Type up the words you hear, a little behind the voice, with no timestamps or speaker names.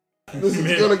This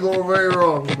is gonna go very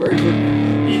wrong. Very good.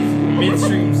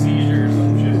 Midstream seizure or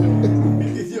some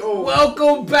shit.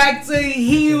 Welcome back to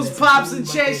Heels, Pops, and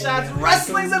Chair Shots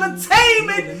Wrestling's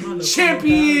Entertainment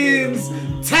Champions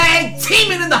Tag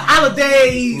Teaming in the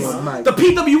holidays. The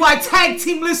PWI Tag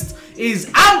Team list is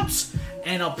out,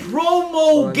 and a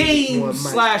promo game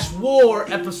 / war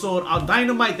episode on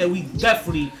Dynamite that we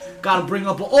definitely gotta bring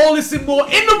up. But all this and more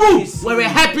in the room where it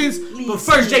happens. But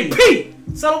first,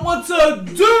 JP, tell them what to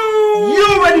do. You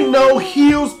already know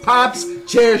Heels, Pops,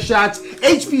 Chair Shots,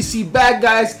 HPC Bad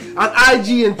Guys on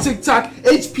IG and TikTok,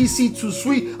 HPC Too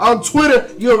Sweet on Twitter.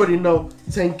 You already know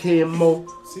 10K and Mo.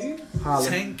 See? Holla.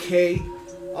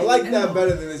 10K. I like that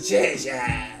better than the Chair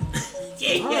Shot.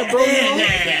 Alright, bro,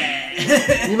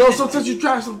 you know, sometimes you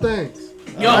try some things.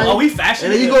 Yo, are we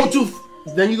fashionable?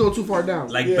 And then you go too far down.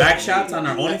 Like back shots on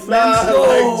our OnlyFans?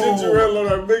 Like ginger ale on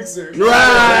our mixer.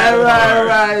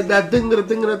 Right. That thing. Yo,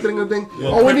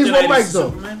 Oh, we need one mic Kryptonite though.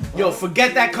 Superman? Yo,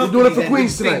 forget that company. We're doing it for that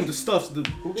Queens did the thing tonight. with the stuffs, the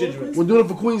ginger ale. We're doing it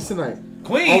for Queens tonight.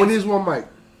 Queens. All we need is one mic.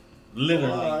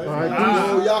 Literally. Alright,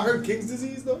 Yo, y'all heard King's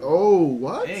Disease though? Oh,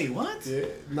 what? Hey, what? Yeah,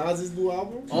 Nas's new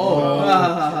album.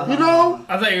 You know,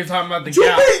 I thought you were talking about the You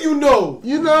cow. mean you know?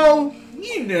 You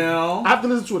know. I have to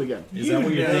listen to it again Is that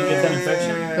what you think is an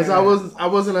infection? because I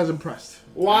wasn't as impressed.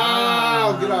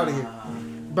 Wow, get out of here.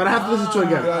 But I have to listen to it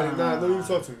Get again. out of here. Nah, don't even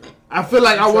talk to me. I feel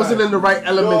like I wasn't in the right Yo,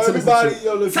 element to listen to everybody, it.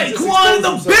 yo, look, he just Taekwon in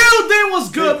the exposed himself. building was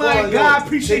good, Taekwon, my yo, God.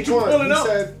 Appreciate you Taekwon, pulling he up.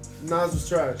 said Nas was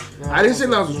trash. I didn't say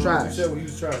Nas was trash. You said he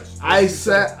was trash. I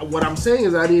said what I'm saying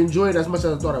is I didn't enjoy it as much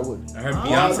as I thought I would. I heard That's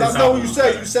Beyonce's not album what you was said.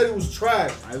 better. You said it was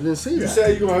trash. I didn't say You that.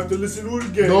 said you're gonna have to listen to it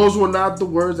again. Those were not the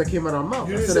words that came out of my mouth.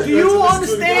 You I didn't said say that. Do you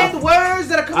understand the words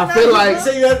that are coming I out feel of your like- You mouth?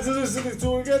 say you had to listen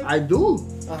to it again? I do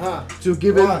to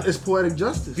give Why? it its poetic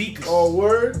justice. Because Oh,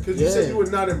 word? Because you said Yeah. you were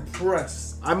not impressed.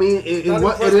 I mean, it Not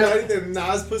what impressed it by is. anything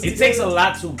Nas puts it takes a together?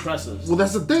 lot to impress us. Well,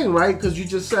 that's the thing, right? Because you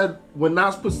just said when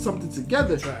Nas puts something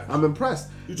together, Trash. I'm impressed.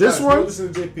 You This trash. one, Go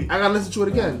listen to JP. I gotta listen to it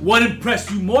again. What impressed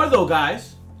you more, though,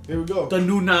 guys? Here we go. The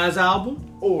new Nas album?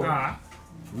 Or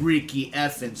Ricky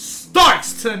effing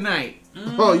Starks tonight.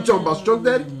 Oh, you talking about Stroke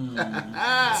Daddy?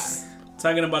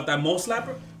 Talking about that Mo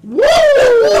slapper? Woo!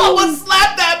 Someone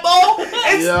slap that ball.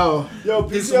 It's Yo, yo,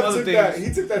 There's some PCF other took things. that.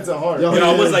 He took that to heart. Yo, You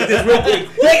know, I was like this real quick.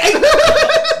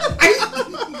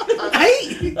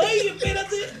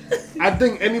 I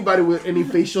think anybody with any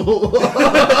facial, even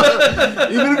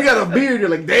if you got a beard, you're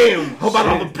like, damn, how about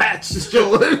all the patch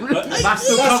showing? My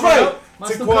still That's covering right. up. My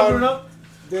still covering up.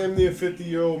 Damn near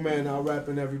 50-year-old man out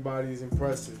rapping everybody is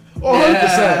impressive. Oh,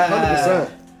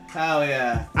 100%. Hell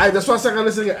yeah. That's why I said I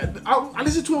listen. I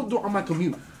listen to it on my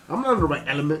commute. I'm not in the right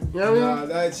element. You know what I mean? Nah,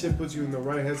 that shit puts you in the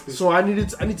right headspace. So I need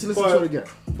to listen to it again.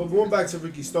 But going back to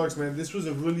Ricky Starks, man, this was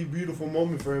a really beautiful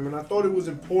moment for him, and I thought it was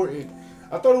important.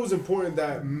 I thought it was important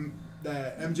that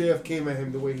MJF came at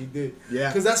him the way he did. Yeah.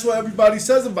 Because that's what everybody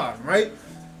says about him, right?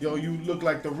 Yo, you look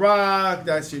like The Rock.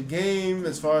 That's your game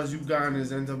as far as you gone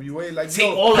as NWA. Like,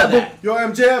 Take yo, all of that. Yo,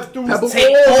 MJF threw Pebble.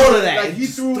 Take all of that. Like, and he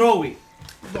just threw. throw it.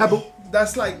 Pebble.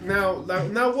 That's like now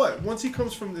what? Once he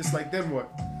comes from this, like then what?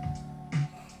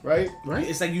 Right? Right?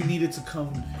 It's like you needed to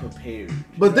come prepared.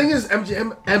 But the thing is,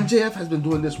 MJF has been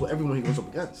doing this with everyone he goes up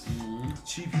against.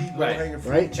 Cheap heat, Right. hanging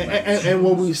fruit. Right? And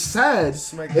what we said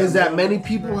Smack is that that many man.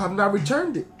 people have not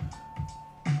returned it.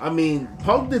 I mean,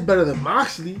 Punk did better than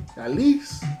Moxley, at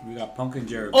least. We got Punk and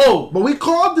Jericho. Oh, But we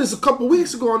called this a couple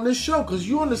weeks ago on this show because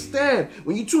you understand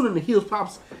when you tune in to Heels,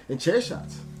 Pops, and Chair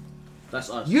Shots. that's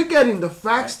us. You're getting the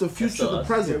facts, the future, the us.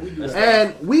 present. Yeah, we do that.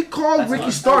 And we called That's Ricky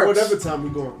us. Starks Whatever time we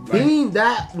going. Right? being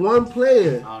that one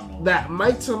player I don't know. that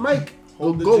mic to mic will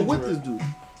Hold the go ginger with this dude.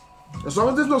 As long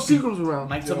as there's no secrets around.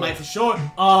 Mike to Mike for sure.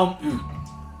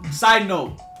 Side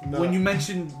note, No. when you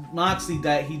mentioned Moxley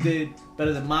that he did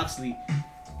better than Moxley,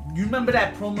 you remember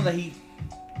that promo that he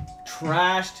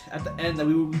trashed at the end that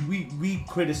we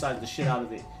criticized the shit out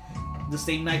of it. The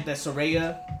same night that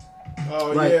Saraya,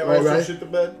 Oh Right, yeah, right, also right. shit the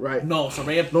bed. Right. no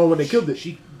Saraya, No, when they killed it.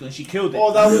 she killed it.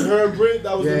 Oh, that was her and Britt.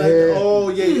 That was Yeah, the night. yeah. Oh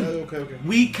yeah. Okay.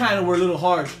 We kind of were a little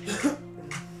harsh.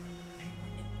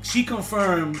 She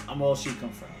confirmed. She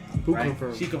confirmed. Who right?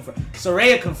 confirmed? She confirmed.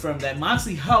 Saraya confirmed that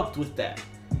Moxley helped with that,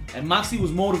 and Moxley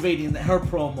was motivating her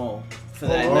promo for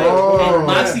that Oh. night. And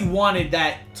Yeah. Moxley wanted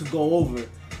that to go over.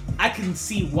 I can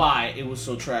see why it was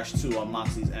so trash too on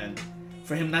Moxley's end.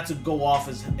 For him not to go off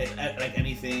as like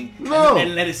anything No.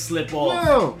 and let it slip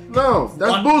off. No,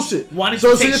 that's bullshit. Wanted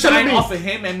So to take you're telling shine me- off of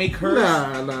him and make her.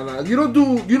 Nah. You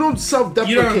don't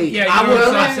self-deprecate. Yeah, I, you would,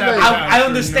 don't I mean, I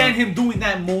understand him doing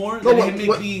that more than No, him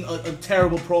what- being a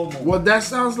terrible promo. What that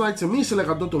sounds like to me is like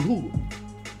a Dr. Who.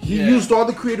 He Yeah. used all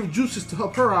the creative juices to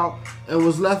help her out and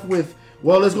was left with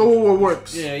Well, let's go with what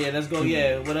works. Yeah, let's go.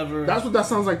 Yeah, whatever. That's what that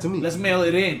sounds like to me. Let's mail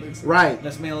it in. Right.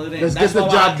 Let's mail it in. Let's That's get the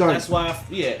why job done. That's why.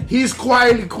 Yeah. He's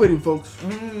quietly quitting, folks.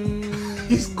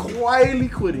 He's quietly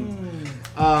quitting.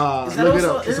 Is that Look it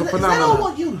also? up. Is It's a that all phenomenon.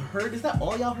 what you heard? Is that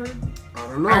all y'all heard? I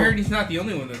don't know. I heard he's not the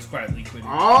only one that's quietly quitting.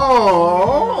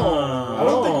 Oh. I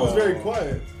don't think it was very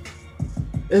quiet.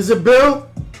 Is it Bill?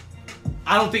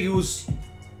 I don't think it was.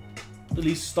 At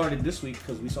least started this week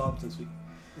because we saw him this week.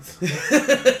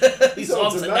 We saw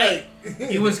him tonight.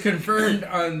 It was confirmed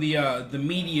on the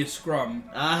media scrum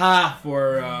Aha.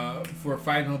 for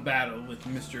Final Battle with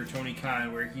Mr. Tony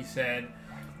Khan, where he said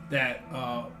that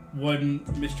one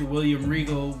Mr. William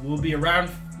Regal will be around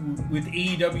with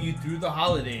AEW through the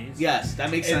holidays. Yes, that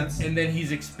makes sense. And then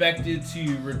he's expected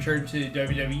to return to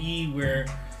WWE, where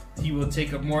he will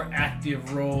take a more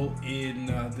active role in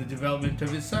the development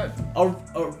of his son. Oh,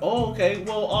 okay.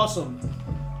 Well, awesome.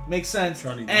 Makes sense.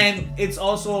 Charlie D. And it's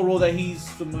also a role that he's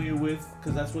familiar with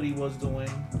because that's what he was doing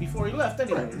before he left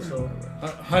anyway. So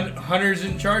Hunter's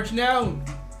in charge now.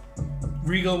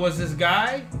 Regal was his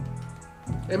guy.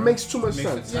 It makes too much Makes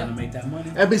sense. it time to make that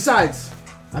money. And besides,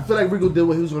 I feel like Regal did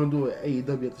what he was going to do at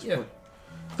AEW at this Yeah. point.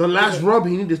 The last rub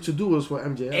he needed to do was for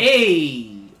MJF.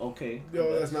 hey, okay.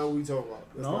 Yo, that's not what we talk about.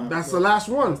 No? That's the last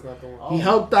one. That's not the one. Oh. He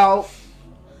helped out.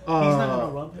 He's not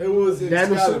gonna rub It him. was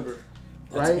Danielson. Excalibur.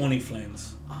 That's Right? only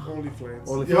Flames. OnlyFans. OnlyFans.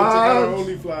 Yo, check out our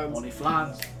OnlyFans. Only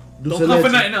flies. Deuce Don't come for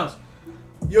Legend. nothing else.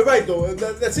 You're right though.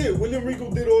 That's it. William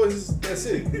Regal did all his. That's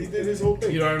it. He did his whole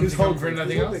thing. You don't have his to come whole for thing,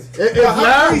 nothing his whole else? thing. If But how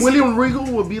not, crazy- William Regal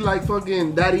would be like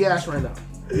fucking Daddy Ass right now.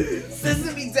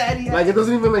 Sesame Daddy. Like, it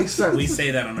doesn't even make We sense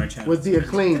say that on our channel. with the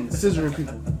acclaim scissoring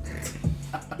people.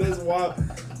 That's wild.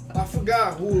 I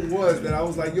forgot who it was that I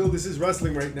was like, yo, this is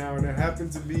wrestling right now, and it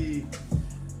happened to be,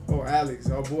 Alex,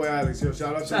 our boy Alex. Yo,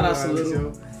 shout out to Shout out to Alex,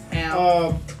 Little.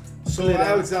 yo. So Little.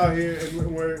 Alex out here,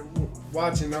 and we're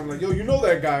watching. I'm like, yo, you know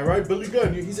that guy, right? Billy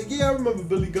Gunn. He's like, yeah, I remember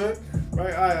Billy Gunn.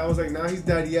 Right? I was like, nah, he's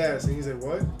Daddy Ass, and he's like,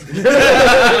 what?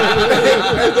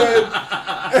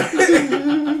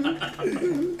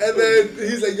 and then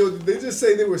he's like, yo, did they just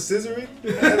say they were scissoring?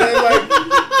 And then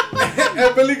like,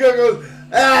 and Billy Gunn goes,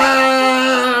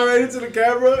 right into the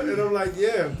camera, and I'm like,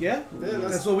 yeah. Yeah?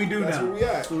 That's what we do That's now. where we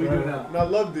at. That's what we do now. And I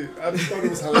loved it. I just thought it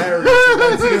was hilarious.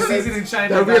 The season in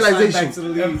China That got signed realization. back to the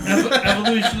league.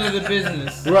 Evolution of the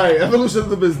business. Right, evolution of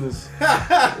the business.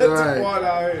 That's Right. a quad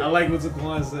out I here. like what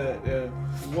Zaquan said. Yeah.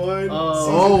 One Oh,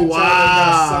 season in China got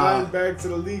wow. signed back to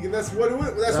the league, and that's what it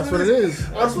was. That's what it is.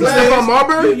 I'm Stefan glad.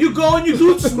 Marbury? You go and you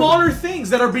do smaller things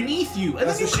that are beneath you, and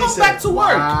That's then you what she come said. back to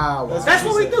work. Wow. That's she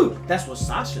what we said. do. That's what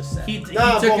Sasha said. He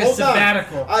Nah, took but a hold on.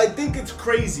 sabbatical. I think it's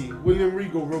crazy, William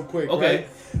Regal, real quick. Okay. Right?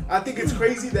 I think it's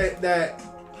crazy that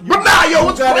you, But nah, yo, you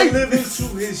what's gotta crazy? live into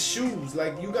his shoes.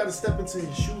 Like you gotta step into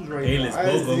his shoes right Hey, now. let's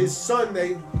As go. his son that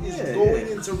is Yeah, going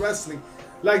yeah. into wrestling.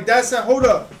 Like that's a hold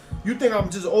up. You think I'm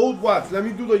just old? Watch. Let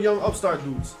me do the young upstart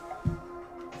dudes.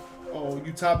 Oh,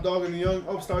 you top dog and the young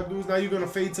upstart dudes. Now you're gonna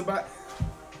fade to back.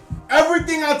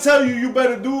 Everything I tell you, you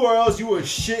better do, or else you a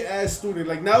shit ass student.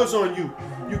 Like now it's on you.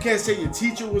 You can't say your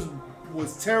teacher was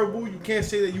terrible. You can't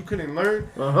say that you couldn't learn.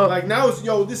 Like now it's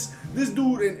this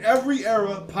dude in every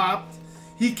era popped.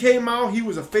 He came out. He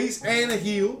was a face and a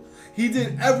heel. He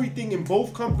did everything in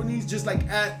both companies, just like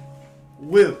at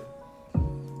will.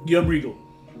 Young Regal.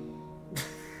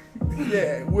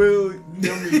 Yeah, Will.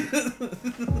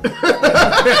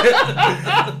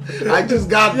 I just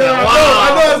got Yeah, that. I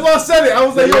know. That's why I said it. I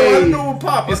was like, yo, I didn't know what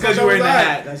pop. It's because I you were thought in the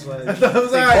that was hat. That's why. alright. I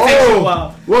was It alright. takes you a Oh,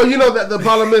 while. well, you know that the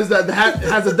problem is that the hat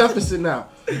has a deficit now.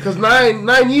 Because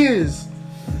 9 years,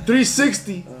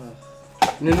 360,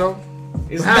 you know?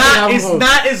 It's Happy to have not. him It's home.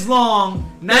 not as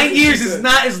long. 9 what years she is said.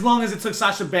 not as long as it took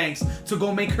Sasha Banks to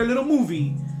go make her little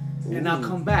movie, and now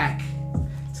come back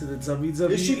to the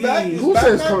WWE. Is she back? Who Back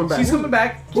says now? coming back? She's coming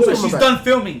back. Who's But coming she's back? done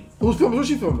filming. Who's filming? Who's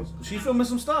she filming? She's filming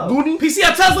some stuff. Goonie?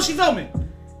 PCL, tell us what she's filming.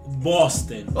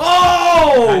 Boston.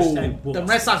 Oh, Hashtag Boston. the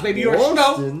Red Sox, baby. You already know.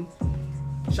 Boston? Shout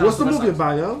What's out the to Red movie Sox.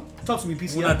 about, yo? Talk to me, Una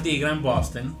PCL. tigra en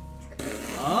Boston.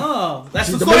 Oh, that's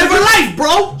She's the story of her Dominican? life,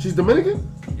 bro. She's Dominican?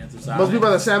 Ya tú sabes. Must be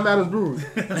by the Sam Adams Brewery.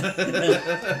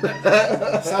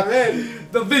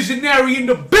 Saben. The visionary in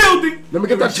the building. Let me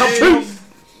get that chopped Jam. cheese.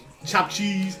 Chopped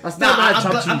cheese. I still haven't had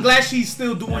chopped I'm cheese. glad she's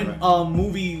still doing Yeah,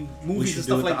 movies We and should do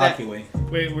stuff it like the that. Aki way.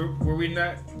 Wait, were we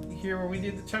not here when we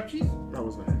did the chopped cheese? That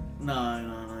was not.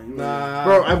 No. Nah.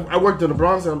 Bro, I worked in the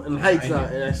Bronx and in Heights I now, know.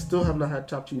 and I still have not had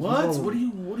chopped cheese. What? What's wrong What with are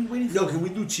you waiting for? Yo, can we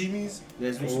do chimis?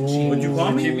 Let's do some cheese. What'd you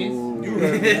call me? Jimmy's? You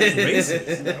heard me.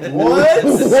 Racist. What?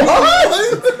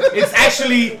 What? It's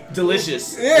actually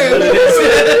delicious. Yeah.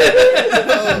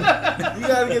 You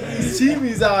gotta get these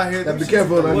TVs out here. Gotta be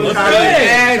careful of that. What's Kanye. good?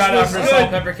 Ash, Shout out what's for good? salt,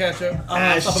 pepper,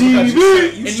 ketchup. Salt, TV. pepper,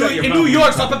 ketchup. You shut your In mouth. New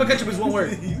York, salt, pepper, ketchup is one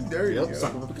word. You dirty. Yep, yo.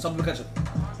 Salt, pepper, ketchup.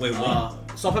 Wait,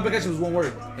 what? Salt, pepper, ketchup is one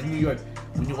word in New York.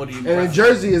 When you order your And in breakfast.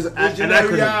 Jersey is an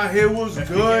Legendary acronym. out here was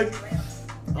good.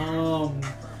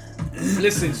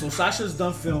 Listen, so Sasha's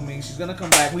done filming. She's gonna come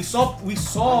back. We saw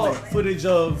footage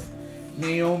of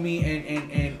Naomi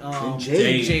and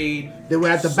Jade. They were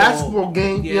at the So, basketball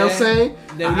game. You know what I'm yeah. saying?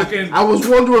 They were looking I was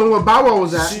wondering where Bow Wow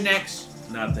was at. next.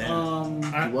 Not that.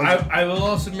 I will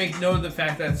also make note of the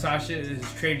fact that Sasha is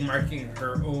trademarking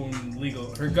her own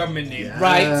her government name. Yes,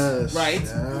 Right.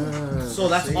 yes. So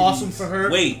that's awesome for her.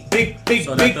 Wait. big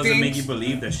So that doesn't things. make you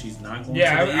believe that she's not going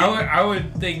Yeah, to the I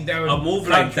would think that would a move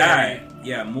like contrary. that.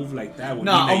 Yeah, a move like that would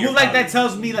No, mean a that move you're like that probably-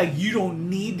 tells me like you don't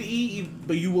need to eat,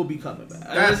 but you will be coming back.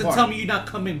 It That doesn't part. tell me you're not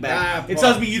coming back. That It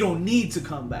tells part. me you don't need to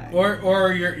come back.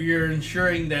 Or you're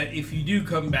ensuring that if you do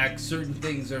come back, certain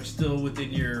things are still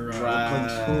within your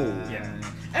Control. Yeah.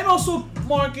 And also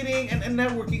marketing and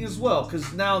networking as well,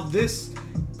 because now this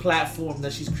platform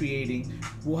that she's creating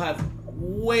will have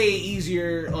way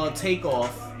easier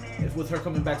takeoff if with her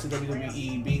coming back to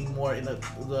WWE, being more in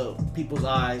the people's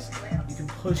eyes. You can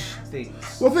push things.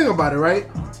 Well, think about it, right?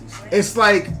 It's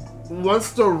like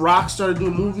once The Rock started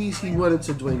doing movies, he went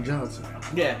into Dwayne Johnson,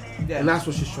 Yeah. and that's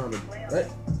what she's trying to do, right?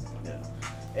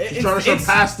 It's trying to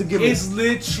surpass the gimmick. It's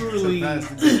literally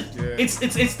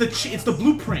it's the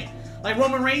blueprint. Like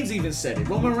Roman Reigns even said it.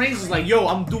 Roman Reigns is like, yo,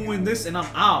 I'm doing this and I'm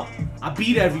out. I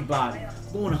beat everybody.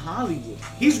 I'm going to Hollywood.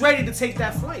 He's ready to take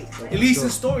that flight. At least in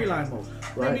storyline mode.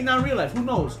 Right. Maybe not real life. Who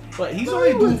knows? But he's No,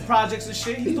 already he doing was- projects and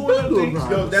shit. He's he's doing been other doing things.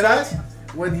 projects. Yo, that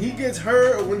when he gets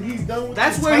hurt or when he's done with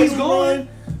That's the where he's title going. run,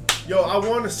 yo, I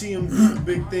want to see him do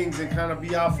big things and kind of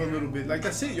be out for a little bit. Like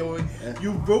that's it, yo.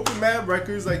 You broken mad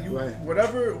records, like you, Right.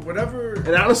 whatever.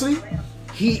 And honestly,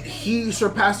 he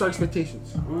surpassed our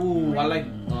expectations. Ooh, I like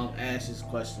Ash's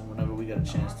question whenever we get a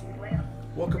chance to.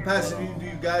 What capacity do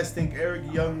you guys think Eric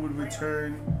Young would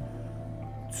return?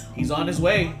 He's on his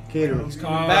way. Catering. He's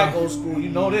coming back old school. You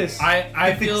know this.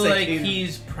 I feel Say like catering.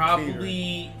 he's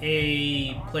probably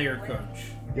a player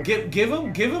coach.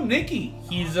 Give him Nikki.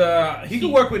 He's He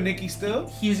can work with Nikki still.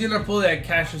 He's gonna pull that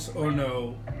Cassius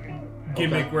Ono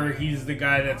gimmick where he's the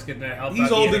guy that's gonna help. He's out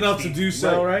the old enough NXT to do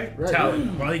so, right?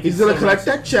 talent. While he He's can gonna still collect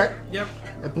wrestle. that check Yep.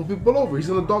 and put people over. He's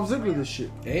gonna Dolph Ziggler this shit,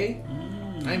 Hey,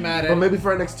 I ain't mad at but it. maybe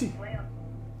for NXT.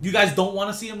 You guys don't want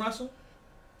to see him wrestle?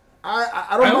 I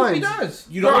I don't hope mind. he does.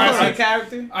 You don't No, want to see I- a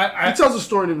character? I He tells a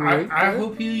story in the ring. I right?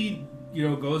 hope he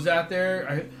goes out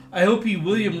there. I hope he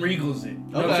William Regals it. You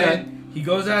know what I'm Okay. saying? He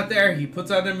goes out there. He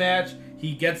puts on a match.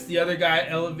 He gets the other guy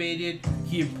elevated.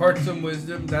 He imparts some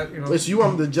wisdom. That Wait, so you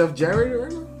want him the Jeff Jarrett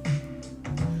right now?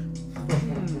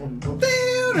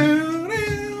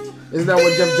 Isn't that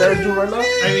what Jeff Jarrett's doing right now?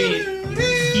 I mean,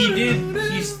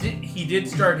 he did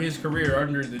start his career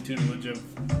under the tutelage of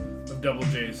Double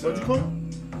J. So. What'd you call him?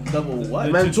 Double what?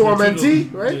 The Mentor, tutelage-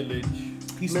 mentee, right? tutelage.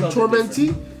 He spelled Mentor, it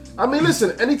different. mentee. I mean,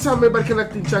 listen. Anytime everybody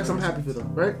collecting checks, I'm happy for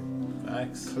them, right?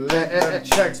 Facts. Collect them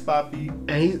checks, Poppy.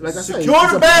 And he, like I said, he's Secure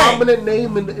the a bag. prominent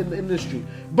name in the industry.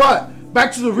 But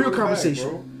back to the real Secure the bag,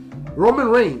 conversation. Roman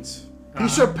Reigns, he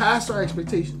surpassed our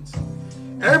expectations.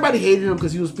 Everybody hated him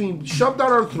because he was being shoved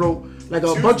down our throat like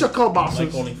a bunch of Like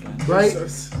kielbasa's, OnlyFans. right?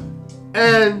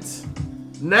 And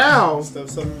now,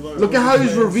 look at how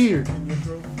he's revered.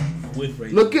 With Ray.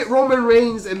 Look at Roman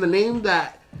Reigns and the name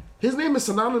that his name is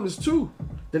synonymous too.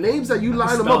 The names that you line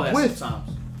him Spell up that with.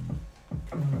 sometimes.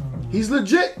 He's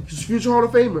legit. He's a future Hall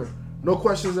of Famer. No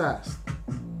questions asked.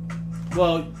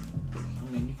 Well, I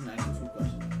mean, you can ask a few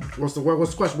questions. What's the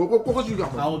question? What question you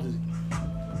got? How Man? old is he?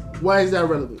 Why is that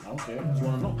relevant? I don't care. I just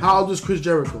want to know. How old is Chris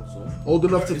Jericho? Old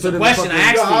enough to It's fit a in question. the I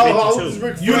fucking... asked How you. old is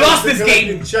Ric You Flair lost to this collect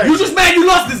game. the check? You just mad you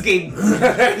lost this game.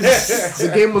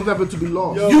 The game was never to be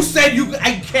lost. Yo. You said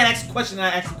I can't ask a question. I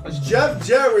asked a question. Jeff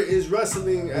Jarrett is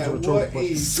wrestling at a rhetorical what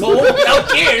question. age? So I don't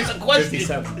care. It's a question.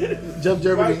 57. Jeff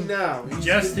Jarrett. Right now. he's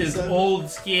Just his 57. old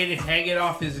skin hanging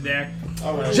off his neck.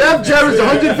 All right. Jeff Jarrett's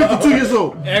 152 years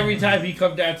old. Every time he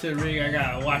come down to the ring, I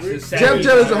gotta watch this. Jeff savage-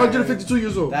 Jarrett's 152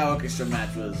 years old. That orchestra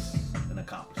match was an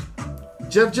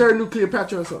accomplishment. Jeff Jarrett knew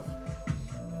Cleopatra herself.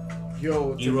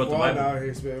 Yo, He wrote the Tavon Bible. out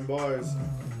here spitting bars.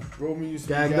 Roman used to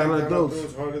Gag be down gagged on down on those.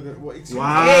 those harder than what? Excuse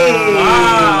Wow. me.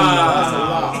 Wow. That's a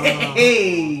lot.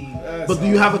 Hey. That's But do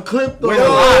you have a clip though?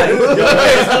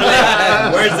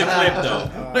 Where's the clip though?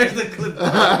 Where's the clip?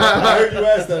 I heard you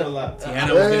ask that a lot.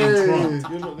 Tiana was getting Hey. drunk.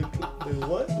 You know the clip? The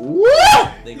what? Woo!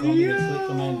 They call me the clip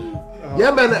commander.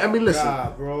 Yeah, man. I mean, listen.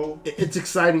 God, bro. It's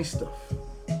exciting stuff.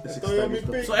 It's Estoy en mi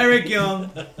extended. pick. So Eric Young,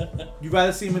 you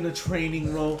rather see him in a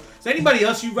training role? Is there anybody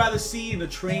else you rather see in a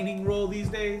training role these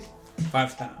days?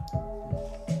 5 times.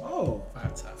 Oh, 5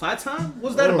 times. 5-time?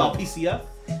 What's that about? PCF?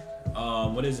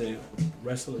 What is it?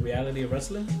 Reality of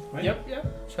wrestling? Right?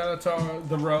 Yep. Shout out to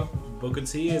the Row. Booker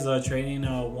T is training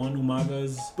Juan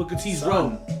Umaga's Booker T's son.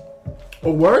 role. A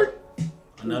word?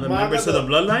 Another Umaga member to the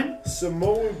bloodline?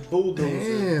 Samoan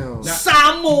Bulldozer. Damn.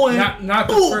 Samoan Not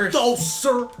the first.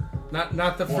 Bulldozer.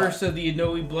 Not the first of the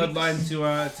Inoue bloodline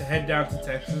to head down to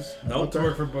Texas. Nope. To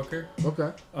work for Booker.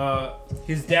 Okay.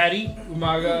 His daddy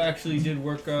Umaga actually did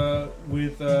work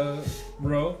with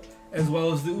Row, as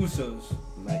well as the Usos.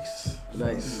 Nice.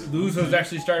 The Usos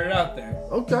actually started out there.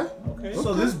 Okay. Okay.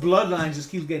 So this bloodline just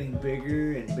keeps getting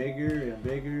bigger and bigger and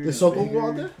bigger. Did Soko bigger. go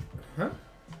out there? Huh?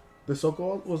 Did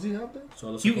Soko, was he out there?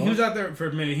 So He was out there for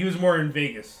a minute. He was more in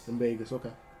Vegas. In Vegas,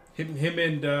 okay. Him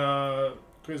and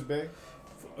Chris Bay.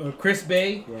 Chris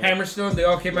Bay, Right. Hammerstone, they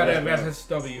all came out of Right.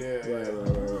 FSW.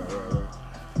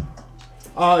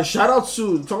 Shout out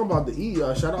to, talking about the E,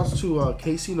 shout outs to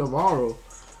Casey Navarro.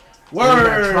 Word.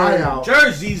 That tryout.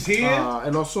 Jersey's here.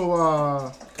 And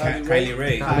also Kylie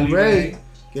Ray. Kylie Ray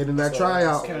getting that So,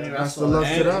 tryout. Kylie That's the Russell. love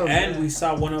to them. And we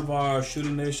saw one of our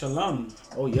Shooting Dish alum,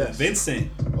 Oh, yes. Vincent,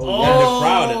 Oh, in yes. the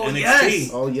crowd at NXT. yes.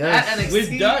 Oh, At yes. NXT.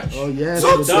 With Dutch. Oh, yes.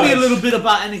 Talk With to me a Dutch. little bit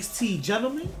about NXT,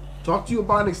 gentlemen. Talk to you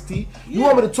about NXT. You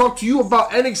want me to talk to you about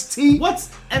NXT?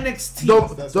 What's NXT?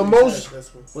 The most,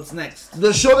 What's next?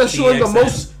 the show that's showing the TXN.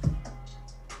 most,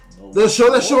 the show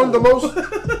that's showing the most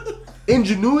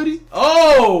ingenuity.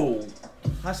 Oh,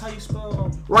 that's how you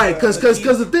spell. Right, because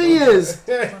the thing is,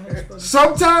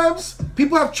 sometimes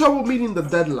people have trouble meeting the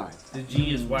deadline. The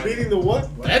G is white. Meeting the what?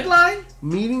 Deadline?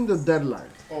 Meeting the deadline.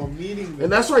 Oh, meeting the.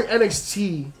 And that's why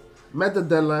NXT met the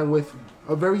deadline with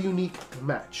a very unique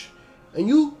match. And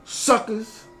you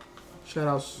suckers, shout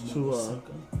outs to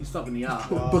He's talking to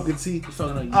y'all. Booker T. He's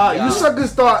talking to y'all. You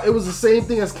suckers thought it was the same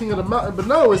thing as King of the Mountain, but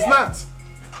no, it's not.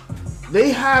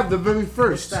 They have the very What's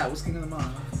first that? What's King of the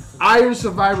Mountain? Iron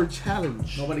Survivor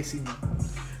Challenge. Nobody seen that.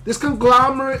 This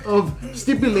conglomerate of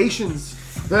stipulations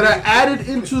that are added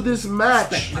into this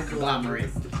match Conglomerate.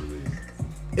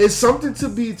 is something to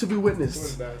be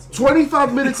witnessed.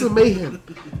 25 minutes of mayhem.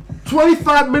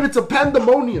 25 minutes of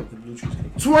pandemonium.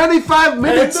 25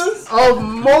 minutes of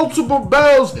multiple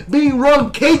bells being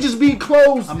rung, cages being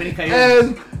closed, How many coyotes?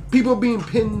 and people being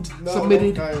pinned,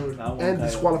 submitted, and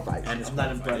disqualified. And it's I'm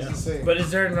not impressed. But is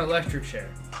there an electric chair?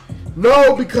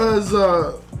 No, because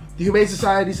the Humane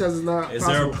Society says it's not Is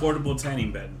there a possible. portable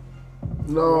tanning bed?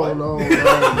 No.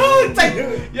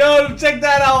 Yo, check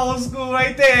that out, old school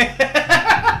right there.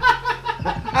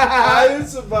 Iron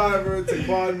Survivor to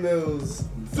Quan Mills.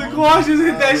 Saquon just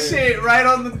hit that shit right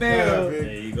on the nail. There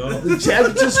you go. The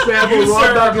championship scramble, You, Raw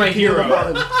sir, Dog are my and King of the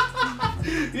hero.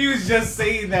 Mountain. He was just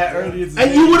saying that earlier today.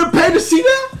 And you would have paid to see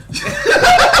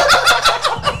that?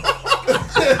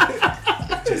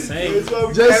 Just saying. That's why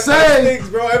we Just have saying. nice things,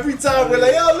 bro. Every time we're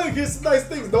like, yo, look, here's some nice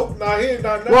things. Nope, not here,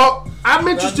 not now. Well, I'm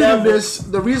interested in never. this.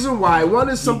 The reason why, one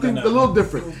is something a little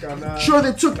different. Sure,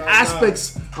 they took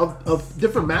aspects of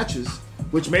different matches,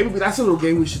 which maybe that's a little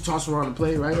game we should toss around and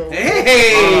play, right?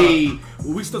 Hey!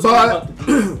 we still talking But about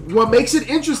the what makes it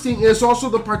interesting is also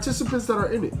the participants that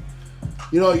are in it.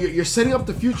 You know, you're setting up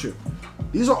the future.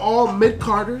 These are all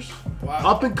mid-carders,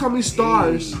 up-and-coming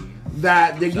stars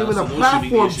that they're given a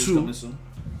platform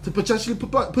to potentially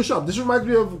push up. This reminds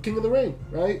me of King of the Ring,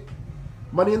 right?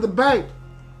 Money in the Bank,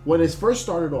 when it first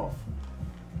started off.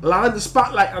 Allowing the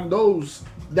spotlight on those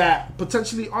that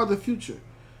potentially are the future.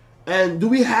 And do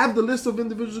we have the list of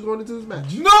individuals going into this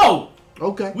match? No!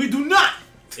 Okay. We do not!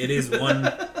 It is one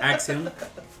axiom.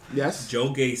 Yes.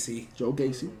 Joe Gacy, Joe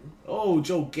Gacy. Oh,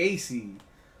 Joe Gacy.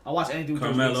 I watch anything with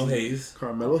Carmelo Joe Gacy. Hayes,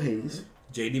 Carmelo Hayes.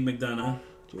 JD McDonough,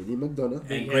 JD McDonough.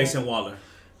 and Grayson Waller.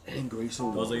 And Grayson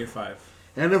Those are Waller. your 5.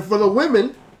 And then for the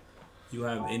women, You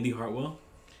have Indy Hartwell,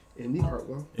 Indy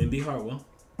Hartwell. Indy Uh, Hartwell?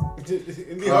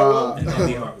 and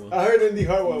Indy Hartwell. I heard Indy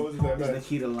Hartwell was in that There's match.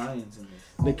 Nikita Lyons in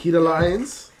this. Nikita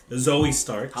Lyons. Zoe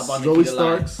Starks. How about Zoe Nikita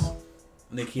Lyons? Starks.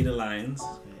 Nikita Lyons.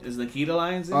 Is Nikita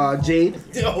Lyons in? Jade.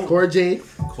 Yo, Cora Jade.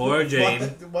 Cora Jade.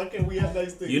 why can't we have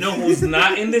nice things? You know who's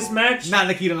not in this match? Not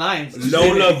Nikita Lyons.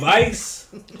 Lola Vice.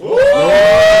 Ooh.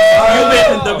 You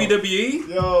been in WWE?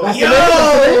 Yo, That's the name,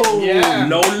 that's the name. Yeah.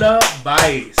 Lola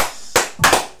Vice.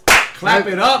 Clap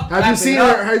it up. Have you seen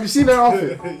her? Have you seen her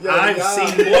outfit? Yo, I've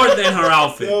God. seen more than her Yo,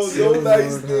 outfits. no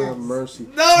nice Lord have things. mercy.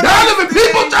 No, Donovan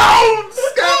People Jones!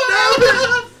 God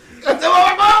damn it!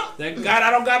 Thank God I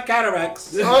don't got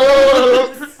cataracts.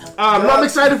 Oh, I'm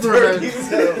excited for her,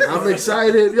 man. I'm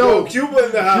excited. Yo, Cuba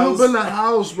in the house. Cuba in the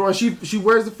house, bro. She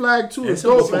wears the flag too. It's It's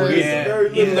dope, man. Yeah,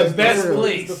 in the best Yeah.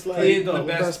 place. The flag. In the The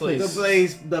best best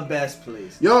place. The best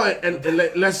place. Yo,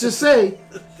 and let's just say,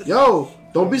 yo,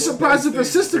 don't be surprised if her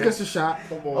sister gets a shot.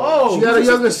 Come on. Oh, She got a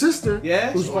younger sister,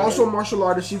 Yeah? who's also a martial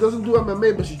artist. She doesn't do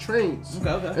MMA, but she trains,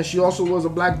 Okay. and she also was a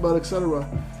black belt, etc.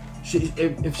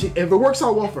 If it works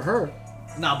out well for her,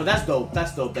 Nah, but that's dope.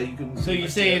 That's dope that you can. So you're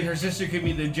saying her sister could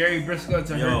be the Jerry Briscoe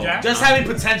to Yo. her Jack? just having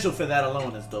potential for that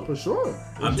alone is dope. for sure.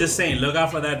 I'm just saying, look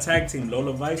out for that tag team,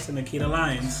 Lola Vice and Nikita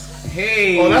Lyons.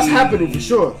 Hey. Oh, that's happening for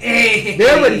sure. Hey.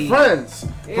 They're already friends.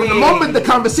 From the Hey. moment the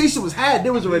conversip was had, they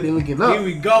was already linking up. Here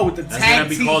we go with the That's tag gonna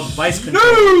be team. called Vice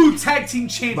Control. New tag team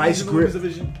champions Vice in the Grip. women's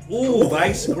division. Ooh,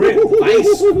 Vice Grip.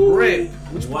 Vice Grip.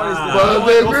 Which one is Wow. the? Vice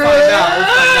We'll Grip. find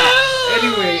out.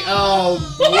 Anyway,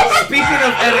 speaking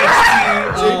of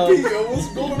NXT, What's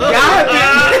going on? y'all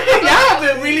have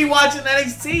been really watching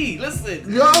NXT. Listen.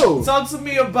 Yo, Talk to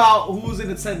me about who's in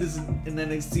attendance in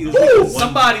NXT this Who? week.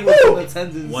 Somebody was in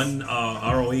attendance. One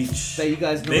ROH. that you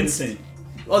guys know. Vincent.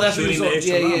 Oh, that's what you Shooting saw. the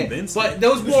extra Yeah, round, yeah. Vincent. But there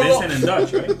was It's more. Vincent and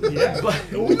Dutch, right? Yeah. But,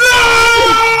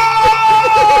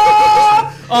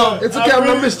 it's a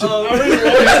camera mischief.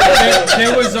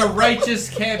 There was a righteous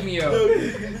cameo.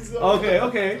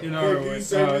 okay. You know,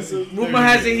 Rumor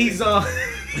has it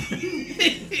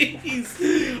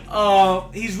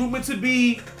he's rumored to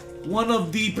be one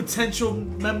of the potential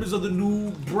members of the new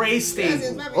Bray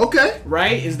stable. Okay,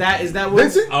 Right? Is that what?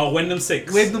 Vincent. Wyndham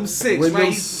 6. Wyndham 6, Wyndham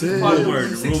right? He's 6. part of the Rumored,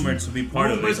 Wyndham 6. rumored to be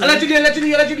part of Rumors. it.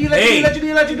 Allegedly.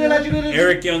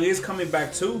 Eric Young is coming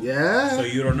back too. Yeah. So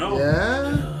you don't know.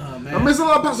 Yeah. Oh, man. I mean, there's a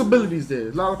lot of possibilities there.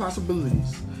 A lot of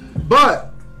possibilities.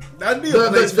 But That'd be a the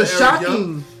place for Eric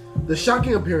Young. the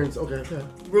shocking appearance. Okay,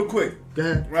 Real quick, go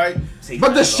ahead. right?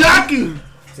 But the shocking.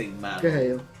 Go ahead.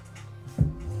 Yo.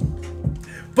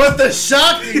 But the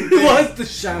shocking thing, What's the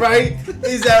shot? right,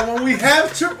 is that when we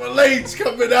have Triple H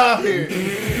coming out here,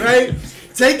 right,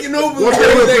 taking over the What's way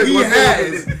real that quick, he what's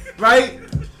has, right,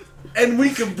 and we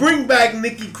can bring back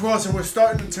Nikki Cross, and we're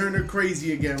starting to turn her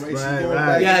crazy again, right? She's Right, going right.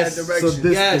 back Yes. in that direction. So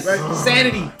this- Yes. Right.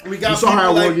 Sanity. We got You saw her people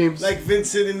at War like, Games. like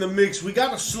Vincent in the mix. We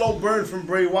got a slow burn from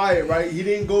Bray Wyatt, right? He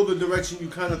didn't go the direction you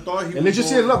kind of thought he And was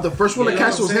interesting going. enough, the first one You to know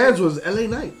catch what those I'm hands was LA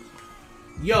Knight.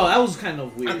 Yo, that was kind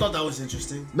of weird. I thought that was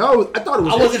interesting. No, I thought it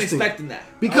was I wasn't interesting. expecting that.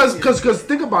 Because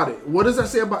think about it. What does that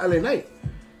say about LA Knight?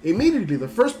 Immediately, the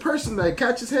first person that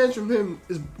catches hands from him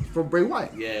is from Bray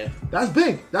Wyatt. Yeah. That's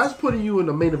big. That's putting you in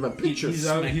the main event picture. He's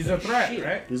a threat,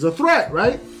 right? He's a threat,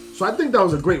 right? So I think that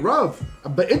was a great rub.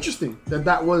 But interesting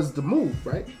that was the move,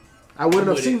 right? I wouldn't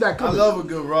have seen that I coming. love a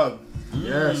good rub.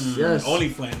 Yes, yes.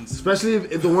 OnlyFans. Especially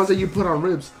if the ones that you put on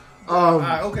ribs.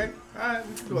 Alright, okay. Alright,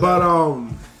 we can go with But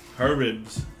that. Her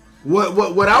ribs.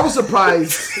 what I was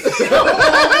surprised.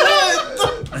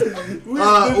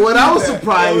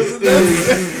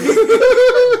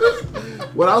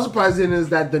 What I was surprised is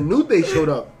that the New Day showed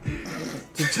up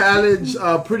to challenge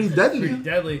Pretty Deadly Pretty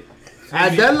deadly.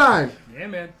 at Deadline. Yeah,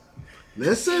 man.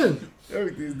 Listen,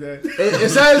 Everything's dead. it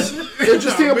says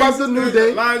interesting about the New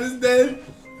Day. Line is dead.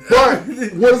 But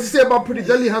what does it say about Pretty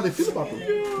Deadly? How they feel about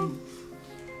them?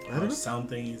 Sound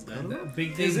thing is done.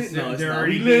 Big Is things. it? No, it's They're not.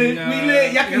 already We lit. being, We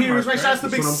lit. Y'all can hear us, right? earmarked, Shout out to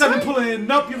the Big That's what I'm Seven saying.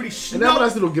 pulling up. You already And that was a know.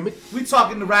 nice little gimmick. We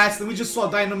talking the wrestling. We just saw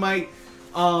Dynamite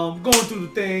going through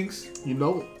the things. You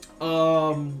know it.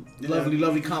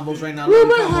 Lovely combos right now.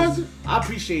 Rumor Lovely has combos. it. I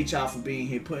appreciate y'all for being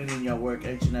here, putting in your work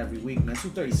each and every week, man.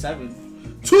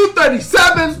 237.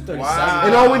 237. 237. Wow.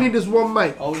 And all we need is one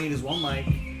mic. All we need is one mic,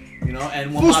 you know,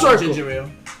 and one Full bottle of circle. ginger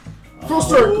ale. Full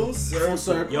circle. Full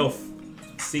circle. Yo,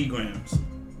 C-grams.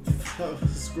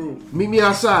 Screw. Meet me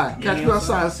outside. Meet Catch me me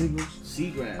outside, outside. Seagulls.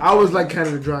 Seagram. I was like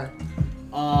Canada Dry.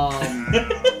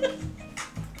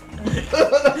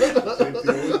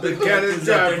 The Canada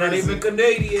Dry. They're not even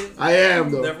Canadian. I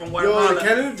am though. They're from Yo, the Guatemala.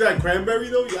 Canada Dry cranberry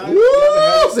though, y'all. Woo!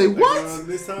 y'all had Say like, what?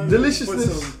 this time, Deliciousness.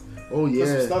 Put some, Oh put some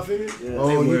yeah. stuff in it.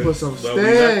 Oh, you put some Well, we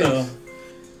got stains.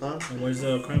 and where's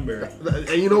the cranberry? And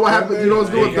you know what happened? You know what's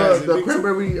good with Hey, guys, the big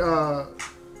cranberry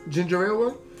ginger ale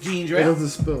one? Ginger It ale. doesn't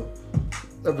spill.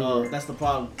 Everywhere. That's the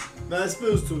problem. Nah, it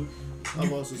spills too.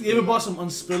 I'm also You ever bought some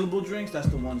unspillable drinks? That's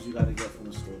the ones you gotta get from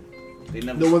the store. They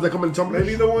never. The ones that come in tumblers.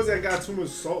 Maybe the ones that got too much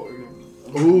salt in them.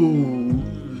 Ooh.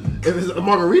 If it's a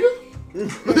margarita?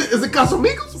 Is it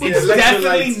Casamigos? It's Electrolytes.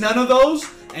 definitely none of those,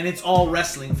 and it's all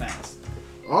wrestling fans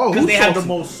Oh, because who's they have salty? the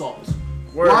most salt.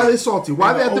 Why are they salty?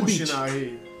 Why are they at the ocean beach? out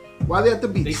here. Why are they at the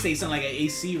They beach? say something like an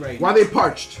AC right Why now. are they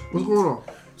parched? What's going on?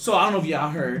 So I don't know if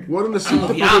y'all heard. What in the I don't know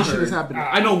if y'all stipulation heard. is happening?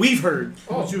 I know we've heard.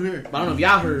 What you hear? But I don't know if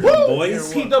y'all heard.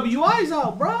 Boys. PWI's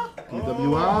out, bro.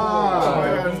 PWI.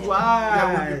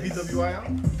 Yeah, look at PWI out.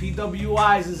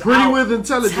 PWI's is Pretty out. with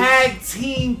intelligence. Tag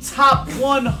team top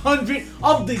 100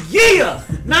 of the year.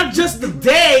 Not just the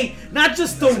day, not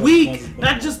just the week,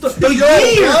 not just the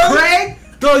year, Craig.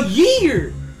 The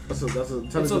year. That's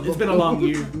a It's been a long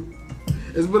year.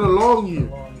 It's been a long year.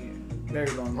 Very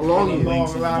long. A long year.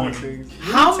 Long line of things.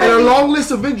 How And a many? long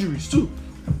list of injuries too.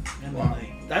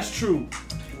 That's true.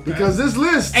 Because this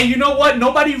list, And you know what?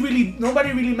 Nobody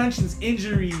really mentions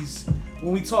injuries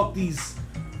when we talk these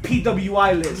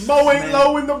PWI lists. Mo ain't man.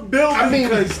 low in the building. I mean,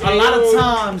 Because a lot of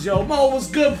times, yo, Mo was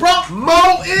good, bro.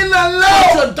 Mo in the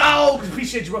Bunch low. of dogs.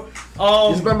 Appreciate you, bro.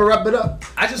 Just remember wrap it up.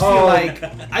 I just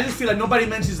feel like nobody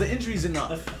mentions the injuries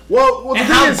enough. Well, the And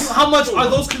thing is, how much are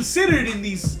those considered in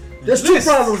these? there's two lists?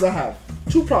 problems I have.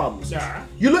 Two problems.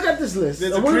 You look at this list.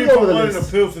 There's a and we're cream gonna for go over one the and a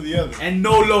list. pill for the other. And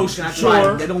no lotion. I Sure.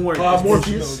 tried. They don't work.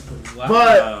 Morpheus. Wow.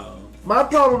 But my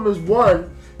problem is one,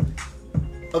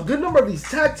 a good number of these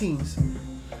tag teams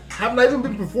have not even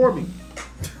been performing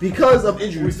because of We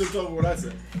injuries. still talking what I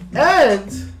said.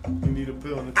 And You need a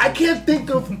pill. And a I can't think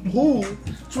of who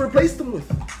to replace them with.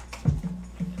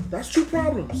 That's two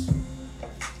problems.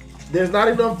 There's not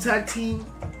enough tag team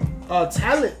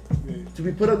talent to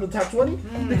be put in the top 20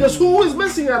 because who is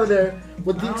missing out of there,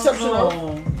 with the exception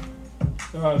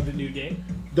of The New Day.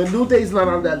 the New Day's not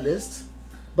on that list.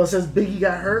 But since Biggie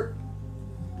got hurt,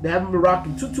 they haven't been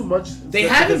rocking too much. They Except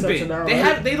for haven't the been. exception now, They right?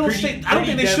 have. They don't. Pretty- Stay, I don't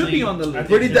think they pretty should be deadly. on the I list. think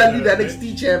Pretty they deadly, should the have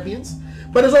NXT champions.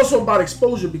 But it's also about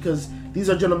exposure because these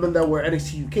are gentlemen that were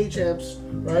NXT UK champs,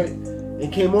 right?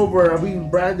 And came over and are being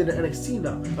branded in NXT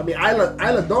now. I mean,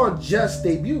 Isla Dawn just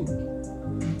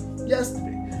debuted yesterday.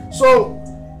 So,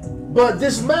 but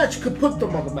this match could put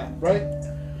them on the map, right?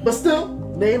 But still,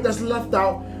 name that's left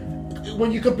out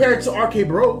when you compare it to RK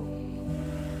Bro.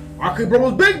 RK Bro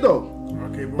was big though.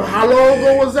 Okay, bro. But how long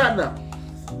ago was that now?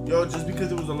 Yo, just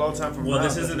because it was a long time from Well, now.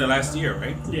 this isn't the last year,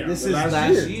 right? Yeah. This is Last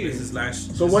last year. year. This is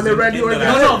last. So this when is they're ready in the or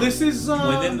last- No, this is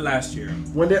within the last year.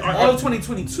 When they all of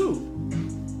 2022.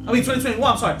 I mean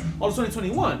 2021. I'm sorry, all of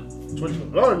 2021.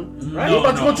 2021, Right? What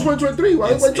about 2023? Why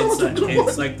It's, why it's, 2021?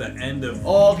 it's like the end of.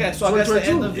 Oh, okay. So I guess the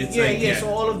 2022. end of It's yeah, like, yeah. yeah. So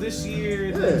all of this year,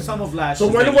 Yeah. then some of last So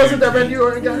year. when like was it that year Randy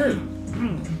Orton got hurt?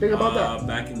 Think about that.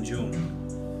 Back in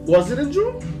June. Was it in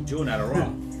June? June at a Raw.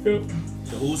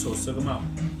 The Usos took him out.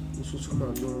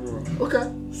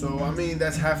 Okay. So, I mean,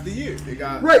 that's half the year. They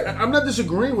got. Right. I'm not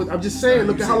disagreeing with. I'm just saying.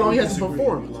 Look at how long he had to Disagree.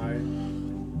 perform. You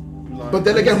lying. But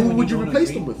then again, who When would you you don't replace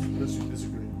agree. them with? Let's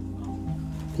disagree.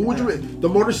 Who would you? The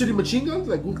Motor City Machine Guns?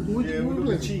 Like who would Yeah, you we're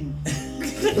replace? cheating.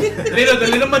 The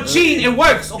little machine, it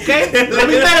works, okay? Let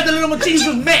me mad at the little machines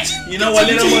was met. You know what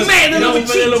little Ching, man, the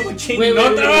little machine Wait, no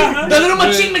wait, wait, trabaja? The little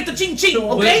machine make the ching ching,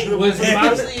 okay? Was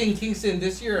Moxley and Kingston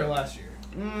this year or last year?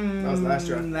 That was last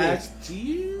year. I think. Last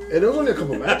year. And there was only a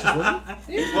couple matches, wasn't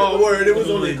it? Oh, word. It was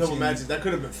only a Only couple two. matches. That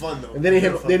could have been fun, though. And then they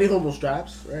hit home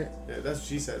straps, right? Yeah, that's what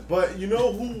she said. But you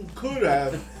know who could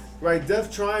have? Right,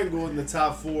 Death Triangle in the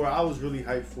top 4. I was really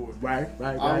hyped for. Right.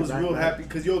 I was real happy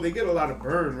because they get a lot of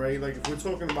burn, right? Like if we're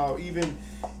talking about even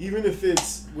if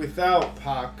it's without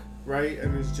Pac, right,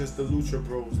 and it's just the Lucha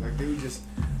Bros, like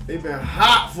they've been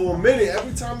hot for a minute.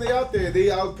 Every time they out there, they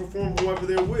outperform whoever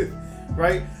they're with,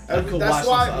 right? could That's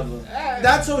watch why them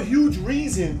that's a huge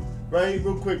reason, right?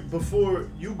 Real quick before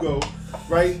you go,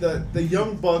 right? The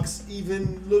Young Bucks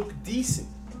even look decent.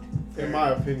 In my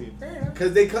opinion,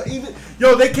 because they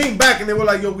came back and they were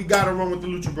like, "Yo, we gotta run with the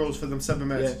Lucha Bros for them 7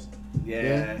 matches."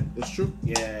 Yeah, It's true.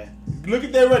 yeah. Look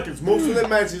at their records. Most of their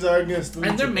matches are against the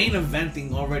And they're Lucha main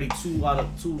eventing already. Two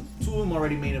of them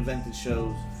already main evented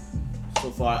shows so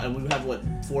far, and we've had what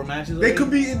 4 matches. They already?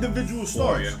 could be individual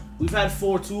stars. Yeah. We've had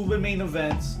 4. 2 have been main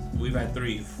events. We've had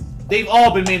 3. They've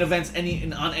all been main events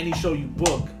on any show you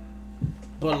book.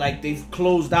 But like they've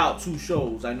closed out 2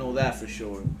 shows. I know that for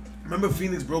sure. Remember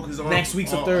Phoenix broke his arm. Next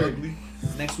week's a all 3rd. ugly?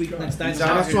 Next week, next He's time.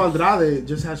 out Shout out to Andrade.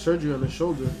 Just had surgery on his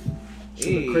shoulder.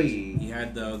 She looked crazy. He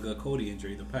had the Cody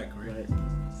injury, the pec, right? Right.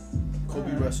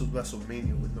 Kobe wrestled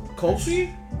WrestleMania with no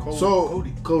Kofi? So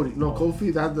Cody. No,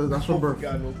 Kofi. That's from Kofi birth.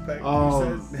 got no pec. Um,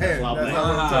 You said, "Hey, Wow, that's man. not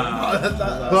what I'm talking about. That's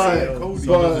not But- I said Cody.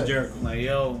 So does But- the Jericho. Like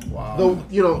yo, Wow.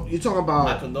 You're talking my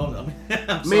about condolence.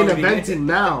 I'm main sorry. eventing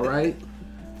now, right?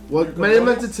 What main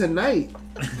evented tonight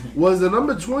was the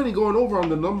number 20 going over on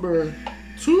the number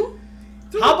 2.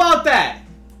 How about that?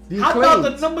 The How about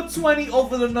the Acclaimed. number 20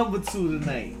 over the number 2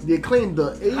 tonight? The Acclaimed,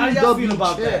 the How y'all feel AEW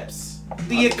about champs.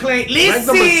 The Acclaim. Ranked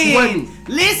number 20.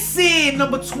 Listen,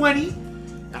 number 20.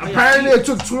 Apparently, it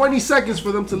took 20 seconds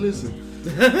for them to listen.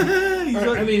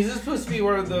 I mean, is this supposed to be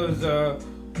one of those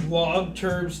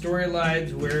long-term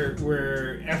storylines where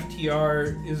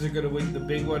FTR isn't gonna win the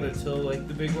big one until like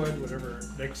the big one, whatever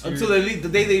next year. Until they leave, the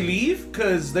day they leave,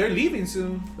 because they're leaving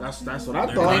soon. That's what I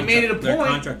Their thought. They made it a Their point.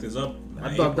 contract is up.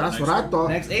 I thought that's what I thought.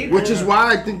 Next April. Which is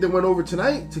why I think they went over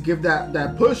tonight to give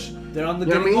that push. They're on the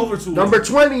You know what I getting mean? over to Number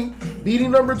 20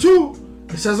 beating number 2.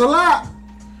 It says a lot.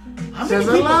 How Says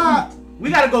many a people? lot. We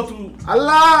gotta go through. A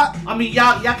lot. I mean,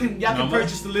 y'all can Number?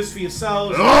 purchase the list for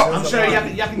yourselves. Oh. I'm sure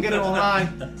y'all can get it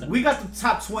online. We got the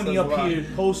top 20 up here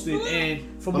posted,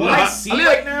 and from what I see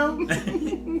right now,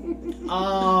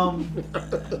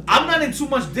 I'm not in too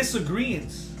much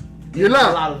disagreements. You're with a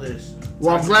not. lot of this.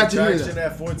 Well, I'm glad to hear Traction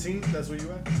that. at 14. That's where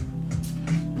you at.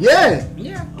 Yeah.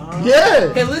 Yeah.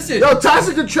 Yeah. Hey, listen. Yo,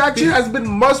 Toxic Attraction has been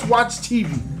must-watch TV.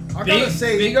 I Big, gotta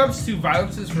say, big ups to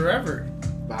Violence is Forever.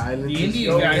 Violence. The is-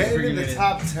 Indian yo, guys getting in bringing the it.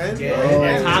 top 10. Yeah, Oh.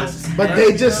 yeah, top, But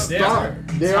they just They start. are.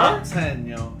 They are? top 10,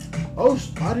 yo. Oh,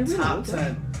 I didn't really. Top Okay.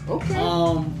 10.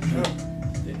 Okay.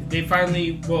 They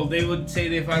finally, well, they would say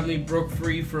they finally broke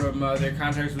free from their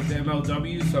contracts with the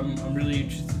MLW, so I'm really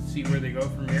interested to see where they go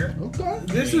from here. Okay.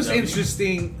 This was AEW.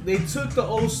 interesting. They took the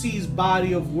OC's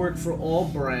body of work for all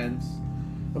brands,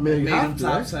 I mean, you made have them to,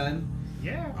 top right? 10.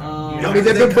 Yeah. I mean, they've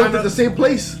They been booked kinda- at the same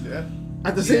place Yeah.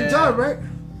 at the same Yeah. time, right?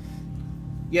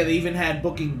 Yeah, they even had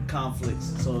booking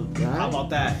conflicts. So Right. how about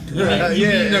that? You mean the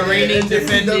yeah, reigning, yeah,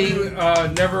 defending,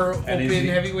 never open NXT.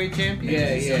 heavyweight champion?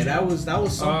 Yeah, that was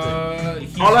something.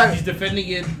 He's defending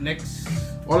it next.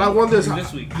 All I wonder is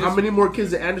This week. how many more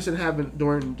kids did Anderson have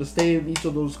during the stay in each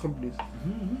of those companies?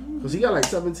 Because he got like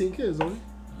 17 kids, don't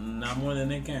he? Not more than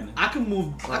they can. I could move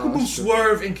that's true.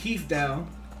 Swerve and Keith down.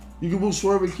 You can move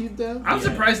Swerve and keep them. I'm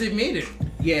surprised they made it.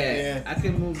 Yeah, I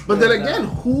can move. But then Swerve again,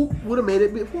 down. who would have made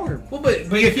it before him? Well, but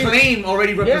The you can't- Acclaim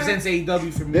already represents AEW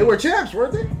for me. They were champs,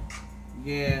 weren't they?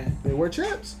 Yeah. They were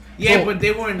champs. Yeah, So- but they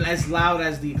weren't as loud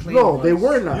as the Acclaim. No, was. they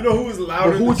were not. You know who was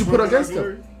louder? But who would you than put Swerve against and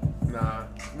them? Glory? Nah.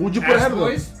 Who would you put Ass ahead of them?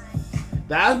 Boys?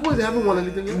 The Ass Boys, they haven't won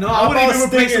anything yet. No, How I wouldn't about even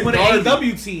replace Sting them with and an Darby?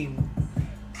 AEW team.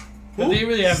 But they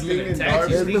really haven't been a Sting and tag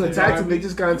Darby. They've team. been a tag team. They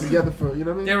just got together for, you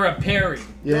know what I mean? They're a pairing.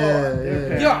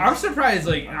 Yeah. Yo, I'm surprised.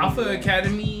 Like Alpha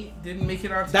Academy didn't make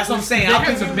it onto. That's the what I'm list. saying. They I'll had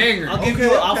give some you, bangers. I'll give Okay, you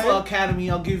okay. Alpha Academy.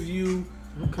 I'll give you.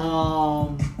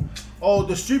 Oh,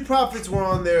 the Street Profits were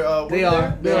on there. They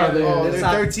are. They are. Oh, They're they're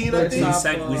top- 13, I they're think.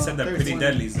 top, We said that Pretty 13.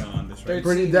 Deadly's on this, right?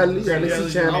 Pretty Deadly. Yeah, Yeah, this is I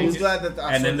was champions. glad that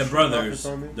I And saw then the Street brothers. Profits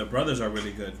on there. The brothers are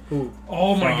really good. Who?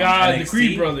 Oh my From God, the NXT,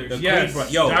 Creed brothers. the Creed Yes, bro-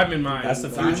 Yo, Diamond Mine. that's the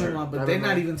Diamond future. Mine, but they're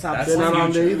not even top. That's They're the not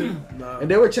on there future. either. And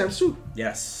they were champs too.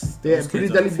 Yes. They had Those Pretty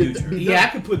kids are the Deadly future. beat Yeah,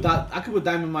 I them. could put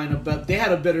Diamond Mine up, but they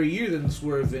had a better year than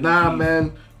Swerve. And Nah, Keith.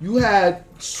 man. You had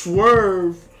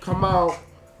Swerve come out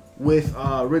with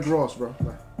Rick Ross, bro.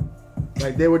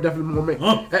 Like, they were definitely more men.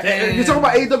 Huh. And you're talking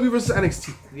about AEW versus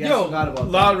NXT. Yeah, I forgot Yo, about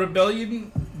Law that.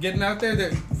 Rebellion getting out there,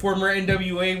 the former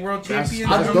NWA World That's- Champion.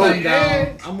 that's I'll dope. move them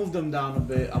down. I'll move them down a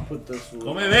bit. I'll put this.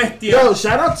 Come bestia. Yo,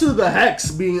 shout out to the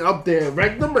Hex being up there.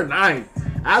 Rank number 9.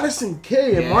 Allison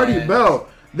Kay and Yeah. Marty Bell.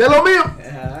 De lo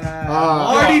mío.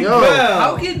 Marty yo. Bell.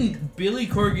 How can Billy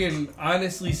Corgan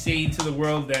honestly say to the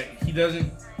world that he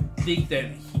doesn't think that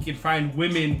he can find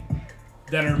women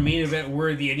that are main event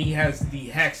worthy, and he has the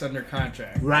Hex under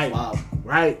contract? Right. Wow.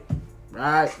 Right.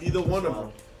 Either one of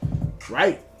them.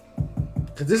 Right.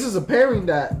 Because this is a pairing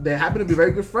that they happen to be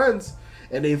very good friends,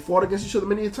 and they fought against each other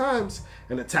many times,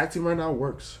 and the tag team right now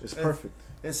works. It's perfect.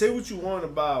 And say what you want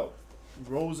about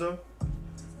Rosa,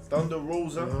 Thunder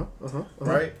Rosa,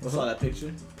 right? I saw that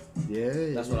picture. Yeah.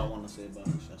 That's what I want to say about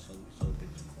it. I saw the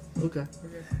picture. Okay.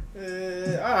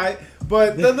 All right,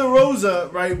 but Thunder Rosa,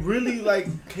 right, really like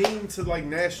came to like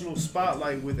national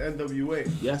spotlight with NWA,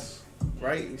 Yes.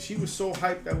 right? And she was so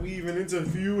hyped that we even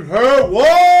interviewed her.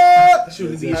 What?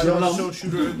 Shooting Yes, the yes, Had on yes. show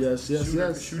shooter. Yes, yes, shooter,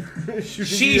 yes. shooter, She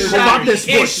shooter. shot Combate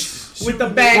Ish with the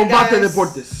bag. Combate guys.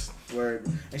 Deportes. Word.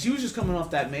 And she was just coming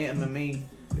off that MMA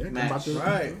Yeah, match. Combate.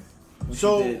 Right. When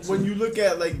So she did, when you look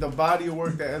at like the body of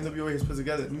work that NWA has put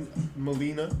together,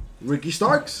 Melina, Ricky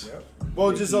Starks.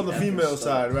 well, just on the Ricky female Starks.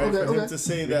 side, right? Okay, For him okay. to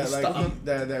say that Ricky like Starks.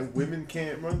 that women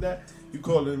can't run that, you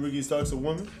call it Ricky Starks a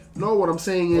woman? No, what I'm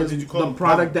saying Or is did you call the him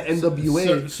product that Pump?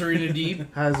 NWA Serena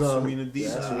Deeb. has. Serena Deeb.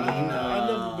 yeah, I've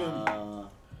never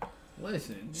been.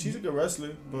 Listen, She's a good wrestler,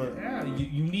 but yeah,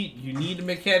 you need a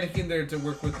mechanic in there to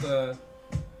work with the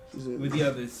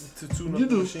others. to tune up You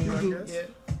the do, machine, you I do. guess. Yeah.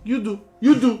 You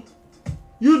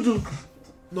do.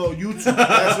 No, YouTube.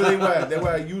 That's where they were at. They were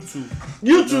at YouTube.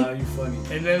 Nah, you funny.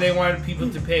 And then they wanted people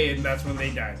to pay, and that's when they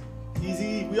died.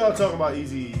 Easy. We all talking about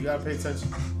Easy. You gotta pay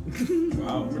attention.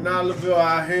 Wow. Renata LaVille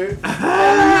out here.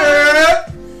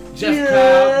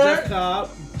 Jeff Cobb.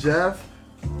 Jeff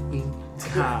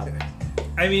Cobb.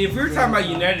 I mean, if we were talking about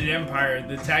United Empire,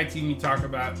 the tag team you talk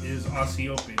about is Aussie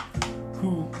Open,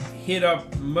 who hit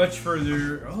up much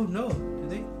further. Oh no, did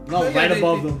they? No, Yeah, right they-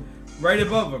 above they- them. Right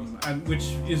above them, which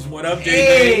is What up, JJ?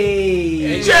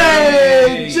 Hey!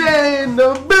 JJ in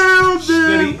the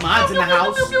building. Mods in the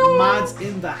house. Mods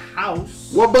in the house.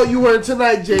 What about you wearing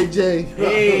tonight, JJ?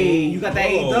 Hey, you got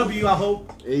that Whoa. AEW, I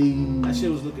hope. Hey. That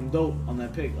shit was looking dope on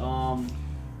that pic.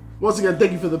 Once again,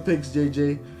 thank you for the picks,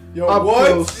 JJ. Yo, Up what?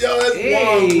 close. Yo, that's Hey.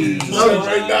 wild. What you just said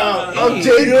right now. I'm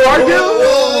Jade Cargill.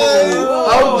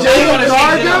 I'm Jade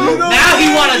Cargill. Now he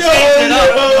want to change it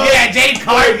up. Yeah, Jade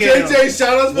Cargill. JJ,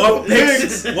 shout out to What the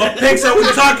picks? What picks are we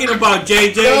talking about,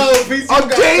 JJ? Yo, PC I'm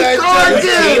got Jade that Cargill.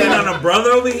 check. Cheating on a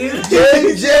brother over here?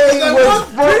 JJ was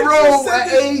front row at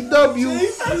AEW.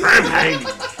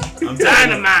 I'm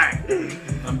dynamite.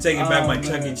 I'm taking back my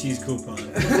Chuck E. Cheese coupon.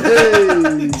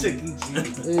 Hey. Chuck E. Cheese.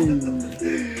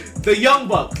 Hey. The Young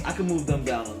Bucks. I can move them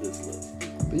down on this list.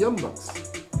 The Young Bucks.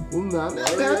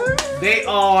 They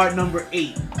are number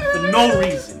 8 for no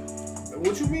reason.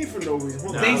 What you mean for no reason?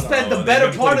 Hold on. They spent the they've better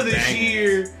been part of putting this bangers.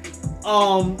 year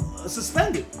They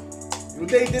suspended.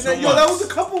 did So that. Yo, that months. was a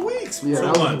couple weeks. Yeah, bro. that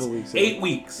was a months. couple weeks. 8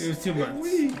 weeks. it was 2 months.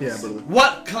 Yeah, brother.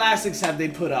 What classics have they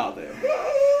put out there?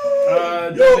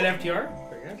 David FTR, I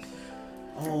guess.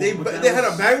 Oh, They had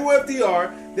a banger with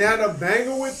FDR. They had a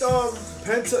banger with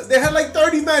Penta. They had like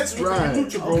 30 matches with Right.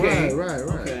 Lucha, bro. Okay. Right.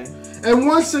 Okay. And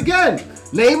once again,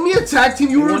 name me a tag team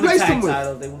you They would won the replace tag them with.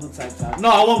 title. They won the tag title. No,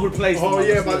 I won't replace them. Oh on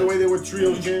yeah, this by the list. way, they were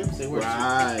trios champs. They were.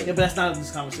 Right. Yeah, but that's not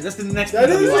this conversation. That's the next That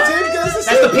is the PWI. same. That's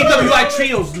the PWI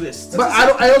trios list. But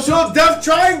I also Yo, Death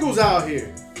Triangle's out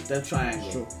here. Death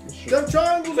Triangle. Death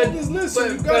Triangle's on this list. so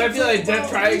you But gotta I feel like talk Death about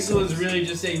Triangle this. is really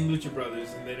just saying Lucha Brothers,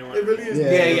 and they don't want It really is.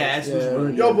 Yeah, that's what's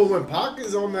really Yo, but when Pac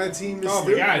is on that team, it's Oh my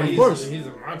still god, Of he's, course. he's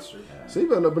a monster. See,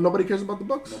 but nobody cares about the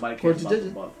Bucks. Nobody cares According about to the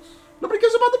JJ. Bucks. Nobody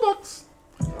cares about the Bucks.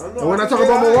 I don't know. And we're not I think talking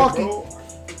about they Milwaukee. bro.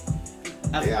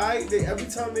 They, every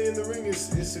time they're in the ring,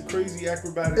 it's a crazy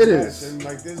acrobatic It match. is. And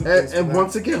like, there's a place for And that.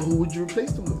 once again, who would you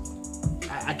replace them with?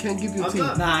 I can't give you a I'm team.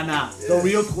 not. Nah. The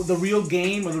real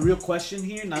game or the real question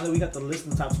here, now that we got the list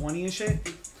in the top 20 and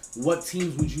shit, what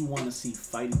teams would you want to see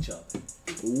fight each other?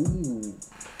 Ooh.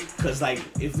 Cause like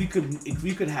if we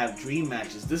could have dream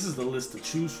matches, this is the list to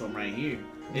choose from right here.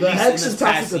 At The least Hex in and this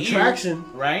past Toxic year, Attraction.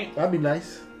 right? That'd be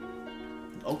nice.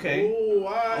 Okay. Oh,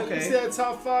 alright. Okay. You see that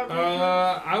top 5?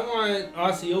 I want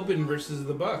Aussie Open versus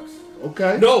the Bucks.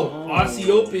 Okay. No, Aussie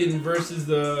Open versus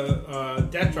the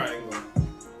Death Triangle.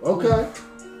 Okay.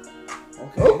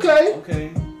 Okay.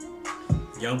 Okay.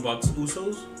 Young Bucks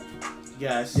Usos?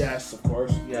 Yes. Yes, of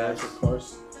course. Yes. of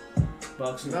course.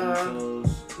 Bucks and Nah. Usos.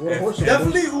 What a horse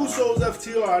Definitely Usos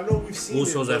FTR. I know we've seen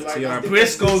Usos it. but, like, FTR. I think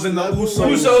Briscoes and the level Usos.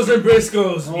 right- Usos and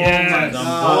Briscoes. Oh yeah. my Them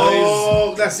God.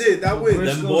 Oh, that's it. That wins.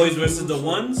 Them boys versus the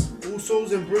ones?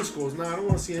 Usos and Briscoes. Nah, I don't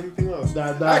want to see anything else.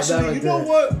 That Actually, right you know there.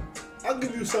 what? I'll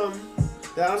give you something.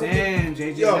 That I don't Damn,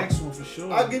 JJ Yo, next one for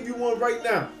sure. I'll give you one right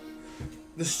now.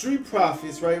 The Street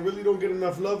Profits, right, really don't get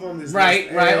enough love on this Right,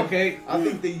 list. right, And okay. I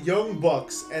think the Young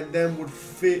Bucks and them would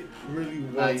fit really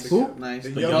well Nice. together. Nice. The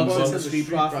The Young Young Bucks Bucks and and the Street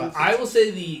Street Profits. I will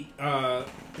say the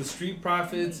Street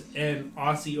Profits and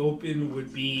Aussie Open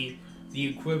would be the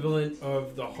equivalent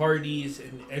of the Hardys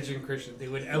and Edge and Christian. They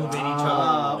would elevate each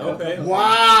other. Okay.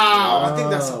 Wow, I think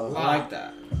that's a I lot. like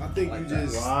that. I think like you that.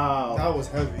 just Wow. that was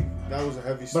heavy. That was a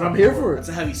heavy. But I'm here for it. That's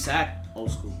a heavy sack,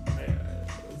 old school.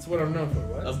 That's what I'm known for.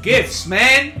 What? Of gifts,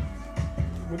 man.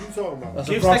 What are you talking about? That's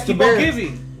Gifts across that the keep on bear.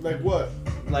 giving. Like what?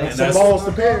 Like And Some that's- balls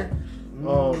to pair.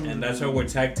 And that's how we're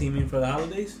tag teaming for the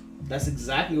holidays? that's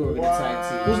exactly what we're gonna tag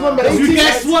team. Who's number Because 18?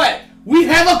 guess what? We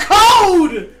have a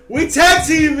code. We tag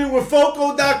teaming with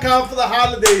Foco.com for the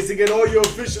holidays to get all your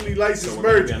officially licensed So we're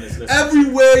gonna merch be on this list.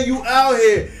 everywhere you out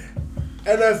here.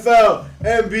 NFL,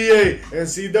 NBA,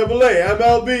 NCAA,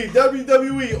 MLB,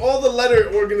 WWE, all the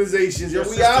letter organizations. Yo,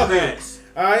 we out here.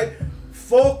 Alright?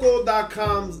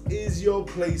 Foco.com is your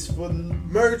place for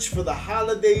merch, for the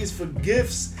holidays, for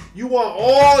gifts. You want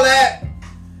all that?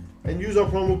 And use our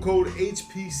promo code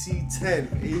HPC10.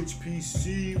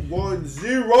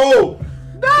 HPC10.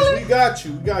 'Cause we got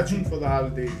you. We got you for the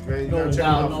holidays, man. You No gotta check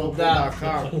doubt, out no doubt.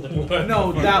 Foco.com.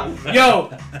 No doubt.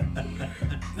 Yo,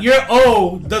 your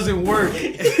O doesn't work.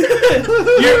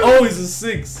 Your O is a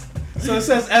 6. So it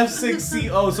says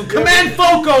F6CO. So command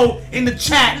Foco in the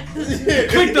chat.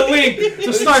 Click the link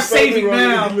to start saving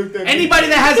now. Anybody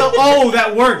that has an O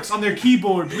that works on their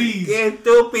keyboard, please.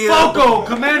 Foco,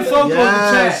 command Foco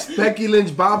Yes, in the Becky Lynch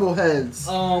bobbleheads.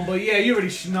 chat. But yeah, you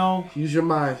already know. Use your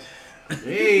mind.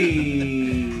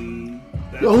 Hey.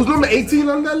 Yo, who's number 18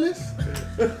 on that list?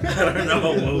 I don't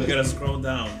know, but we gotta scroll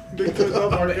down. Big thumbs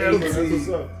up, our camera. That's what's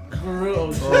up. For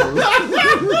real.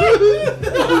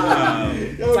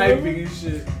 Yo, Typing and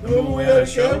shit. remember we had a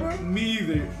camera? Me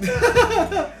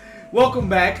either. Welcome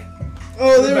back.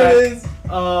 Oh, there it is.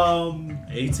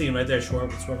 18 right there,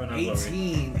 swerving on glory.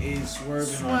 18 is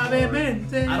swerving on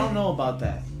glory. I don't know about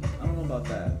that.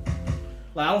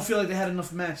 Like, I don't feel like they had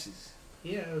enough matches.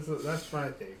 Yeah, that's my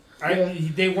thing.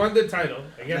 They won the title.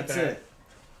 I get That's that. it.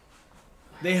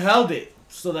 They held it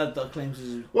so that the claims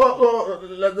is. Well,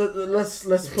 let's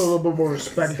put a little bit more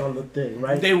respect on the thing,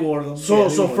 right? They wore them. So, Yeah,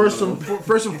 they so wore first them. and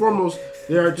first and foremost,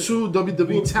 there are two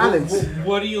WWE talents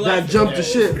What do you that like? jumped the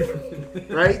ship,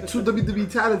 right? Two WWE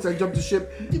talents that jumped the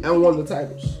ship and won the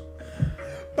titles,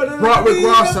 brought Rick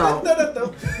Ross out,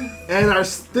 and are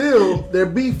still they're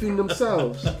beefing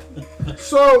themselves.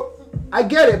 So I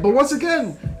get it, but once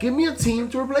again, give me a team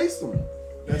to replace them.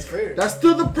 That's fair. That's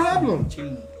still the problem.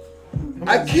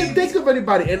 I can't think of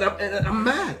anybody, and I'm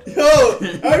mad. Yo,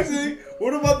 actually,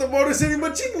 what about the Motor City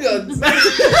Machine Guns?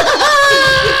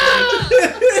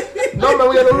 No, man,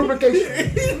 we got no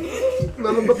lubrication.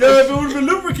 No Yo, if lubrication. it would have been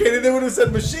lubricated, they would have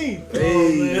said machine.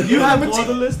 Hey, You have them on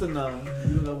the list or no?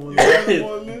 You don't have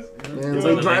one. man,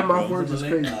 so dry mouth words is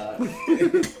crazy.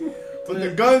 But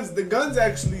the guns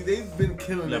actually, they've been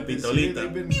killing La it this year. pistolita.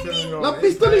 They've been killing it on La the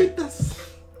Impact. pistolitas.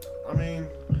 I mean,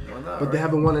 why not? But they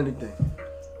haven't won anything.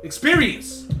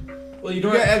 Experience. Well, you You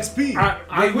know got what?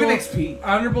 XP. They win XP.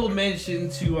 Honorable mention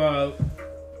to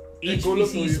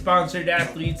HBC sponsored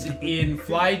athletes in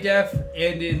Fly Deaf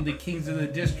and in the Kings of the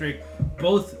District,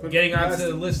 both getting onto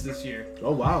the list this year.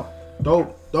 Oh wow,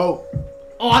 dope. Oh,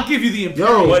 I'll give you the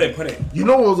Imperial. Yo, Put it. you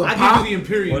know what was a I'll pop? give you the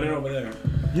Imperial. Put it over there.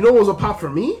 You know what was a pop for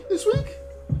me this week?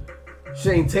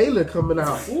 Shane Taylor coming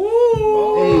out. Ooh.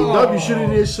 AEW shooting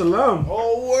his shalom.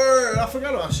 Oh, word. I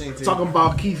forgot about Shane Taylor. Talking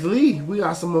about Keith Lee. We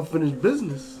got some unfinished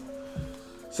business.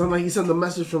 Sound like he sent a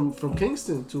message from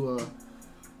Kingston to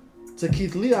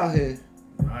Keith Lee out here.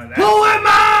 Who am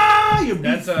I? You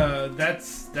beef.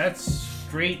 That's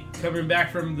straight coming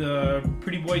back from the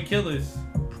Pretty Boy Killers.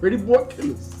 Pretty boy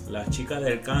killers. La chica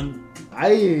del can.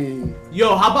 Aye.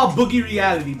 Yo, how about Boogie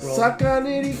Reality, bro?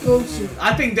 Sacaneri concha.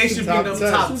 I think they should be in the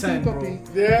top 10, bro.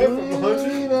 Yeah, from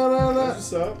 100. Nah.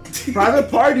 What's up? Private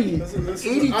Party. That's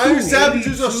 82. Iron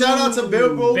Savages, so shout out to Bear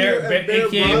Bowler and Bear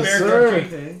AKA Bros. Bear sir.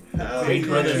 Country. Big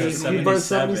Brothers at He burned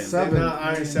 77. 77. They're not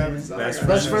Iron Savages.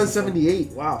 Best friend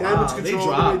 78. Wow. Damage they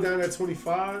Control all dropped. the way down at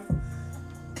 25.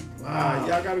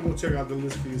 Y'all gotta go check out the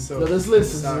list for yourself. No, this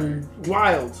list is Sorry.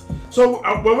 wild. So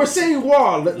when we're saying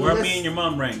wall, Where me and your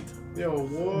mom ranked? Yo,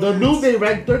 what? the New Day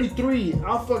ranked 33.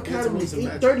 Alpha Academy It's a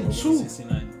match. 832.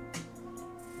 69.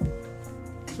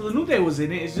 So the New Day was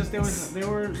in it. It's just they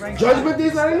were ranked. Judgment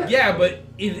Day's not in it? Yeah, but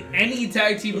in any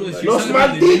tag team list, Los you're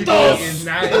telling me the New Day Malditos! is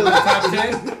not in the top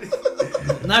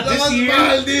 10? Not this Los year.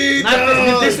 Malditos!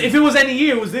 Not this. If it was any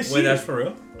year, it was this Wait, year. that's for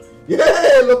real? Yeah,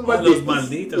 look my Los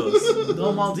Malditos.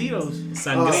 No Malditos.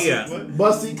 Sangria. What?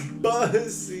 Bussy.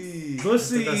 Bussy.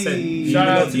 Pussy. I said, Shout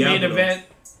out to Diablo. main event.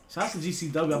 Shout out to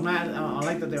GCW. I'm mad. I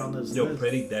like that they're on this Yo, list.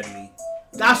 pretty deadly.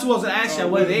 That's what I was gonna ask you.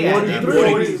 Where they at?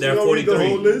 43. They're You want me to 43. the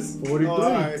whole list? 43. Oh,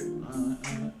 alright.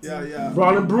 Yeah.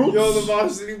 Braun and Brutes. Yo, the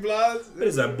Varsity Blondes. What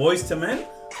is that, Boys to Men?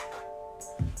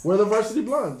 Where are the Varsity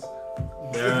Blondes?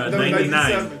 They're Number 99.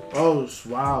 97. Oh,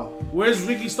 wow. Where's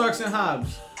Ricky Starks and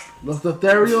Hobbs? Los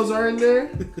Lotharios are in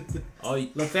there. Oh,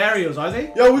 Lotharios, are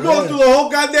they? Yo, we going Yeah. through the whole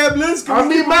goddamn list. I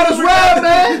mean, might as well,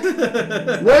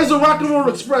 man. Where's the Rock and Roll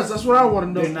Express? That's what I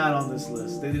want to They're know. not on this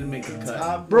list. They didn't make the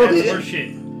cut. Bro, That's they,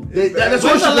 horseshit. that's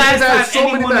When's what the last they had time so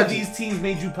any many one of matches. these teams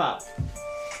made you pop?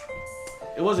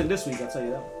 It wasn't this week, I'll tell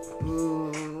you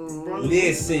that.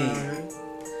 listen.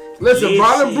 Listen, Yes,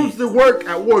 Braun and see. Brutes did work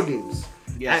at War Games.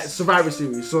 At Yes. Survivor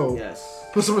Series. So Yes.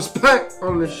 put some respect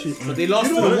on this shit. But they lost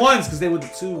You to know the what? ones because they were the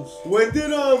twos. When did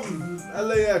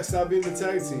LAX stop being the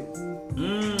tag team?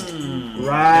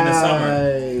 Right. In the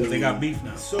summer. Because they got beef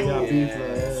now. So, Yeah, beef,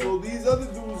 man. so these other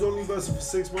dudes only wrestled for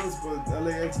 6 months, but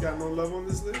LAX got no love on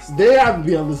this list? They have to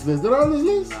be on this list. They're not on this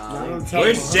list. Not on top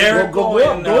Where's of- Jericho Go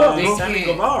up, and go up. They Sammy can't-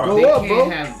 Guevara? Go They up, can't bro.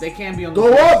 have. They can't be on. This Go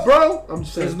list. up, bro. I'm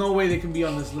just There's saying. no way they can be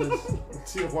on this list.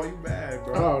 Shit, why you mad, I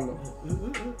bro? don't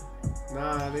know.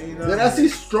 Nah, they ain't Did I see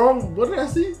Strong? What did I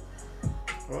see?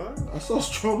 What? I saw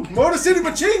Strong. Motor City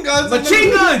Machine Guns!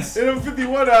 Machine Guns! In them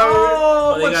 51 out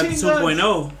Oh, Oh, they got Machine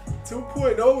 2.0. here.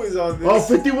 2.0 is on this. Oh,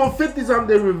 5150's on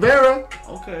there. Rivera.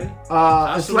 Okay.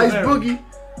 And to Slice Rivera. Boogie.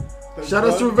 The Shout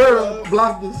out to Gun Rivera. Club.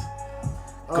 Block this.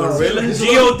 Gorilla. G.O.D.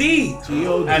 G.O.D.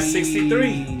 G.O.D. at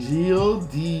 63.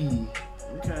 G.O.D.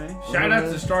 Okay. Shout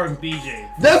out to Strong BJ.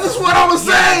 That is what I was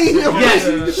saying.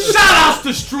 Yes. Shout outs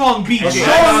to Strong BJ.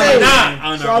 Not on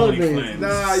our Charlemagne. OnlyFans.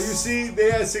 Nah, you see, they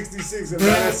had 66 and not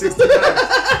at 69.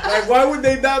 Like, why would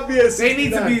they not be at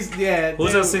 69? They need to be. Yeah.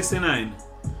 Who's at 69?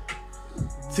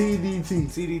 TDT.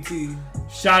 CDT.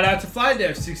 Shout out to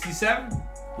FlyDev 67.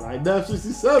 Right now,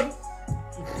 67.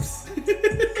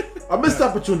 I missed the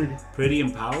opportunity. Pretty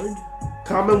empowered?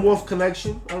 Commonwealth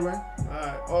Connection. All right.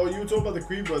 Alright. Oh, you were talking about the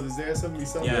Creed brothers. They had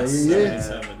 77. Yes, Yeah.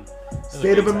 77.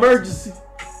 State of emergency.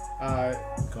 Alright.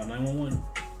 Call 911.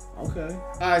 Okay.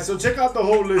 Alright, so check out the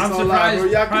whole list I'm online, bro.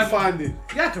 surprised Y'all can private- find it.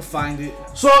 Y'all can find it.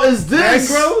 So is this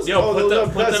Grows? Yo, Oh, put those are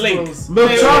the Pest link. Grows. milk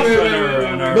Wait, chocolate? wait, wait,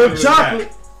 wait. Milk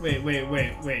chocolate.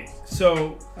 Wait.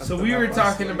 So we were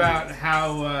talking about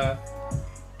how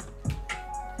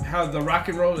the Rock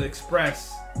and Roll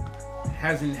Express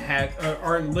hasn't had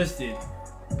aren't listed,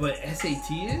 but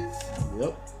SAT is.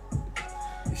 Yep.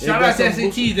 Shout out to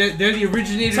SAT. They're the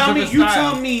originators Tell of me, the you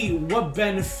style. tell me what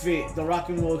benefit the Rock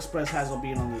and Roll Express has on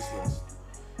being on this list.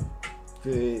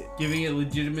 Giving it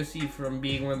legitimacy from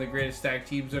being one of the greatest tag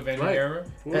teams of any Right. era.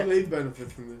 What do they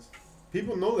benefit from this?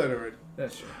 People know that already.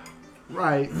 That's true.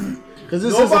 Right. Because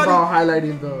this is Nobody- about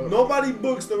highlighting the. Nobody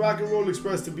books the Rock and Roll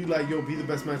Express to be like, yo, be the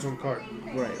best match on the card.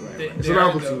 Right. They- It's they an are,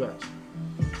 opportunity though. match.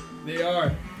 They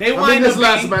are. They I wind think this up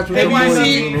last being- match was they the wind boys.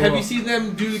 up- Have you seen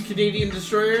them do the Canadian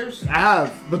Destroyers? I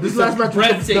have, but this It's last match with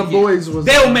the breathtaking. boys was.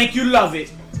 They'll make you love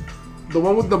it. The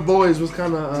one with the boys was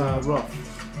kind of rough,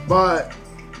 but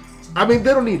I mean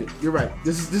they don't need it. You're right.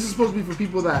 This is supposed to be for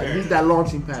people that need that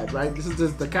launching pad, right? This is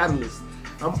just the catalyst.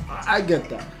 I get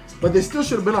that, but they still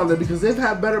should have been on there because they've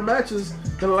had better matches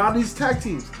than a lot of these tag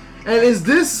teams. And is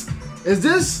this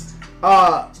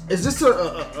a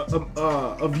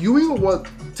viewing of what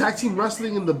tag team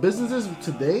wrestling in the business is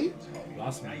today?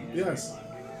 Yes.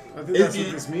 I think that's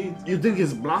what this means. You think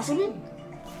it's blossoming?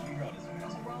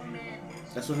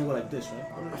 That's when they go like this, right?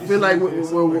 I feel like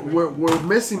we're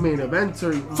missing main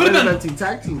eventing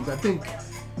tag teams. I think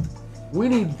we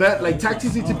need like tag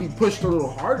teams need to be pushed a little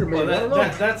harder, man. Well, I don't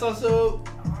know. that's also,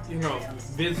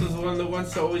 Vince was one of the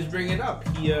ones to always bring it up.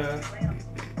 He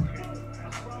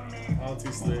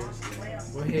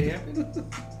what happened?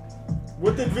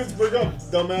 What did Vince bring up,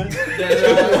 dumbass?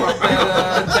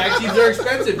 that tag teams are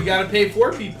expensive. You gotta pay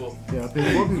 4 people. Yeah,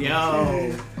 pay more people.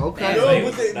 Yo. Okay,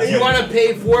 No, but they You want to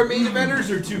pay 4 main eventers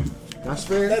or 2? that's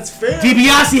fair. That's fair.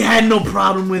 DiBiase had no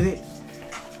problem with it.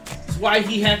 That's why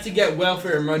he had to get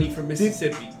welfare money from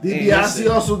Mississippi. DiBiase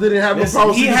also didn't have no Listen,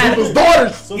 problem he with had- people's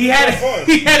daughters. So He had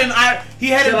an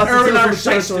Shout out to Erwin Taylor R. for the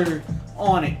Shyster territory.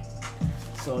 on it.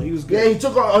 So he was Yeah, good. he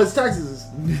took all his taxes.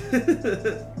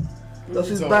 That's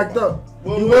he's talking backed about? up.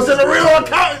 What He was wasn't his a real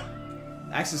birthday? accountant.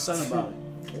 Ask his son about it.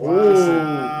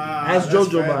 Ask that's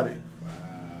JoJo bad. about it.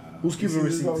 Who's keeping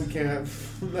This is why receipts? we can't have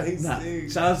nice Nah,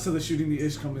 things. shout out to the Shooting the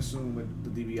Ish coming soon with the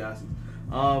DiBiase.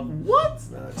 What?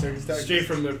 Check his taxes. Straight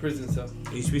from the prison cell.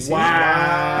 HBC.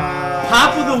 Wow.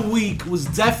 Pop of the week was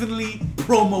definitely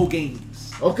promo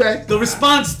games. Okay. The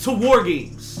response to War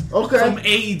Games Okay. from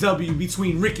AEW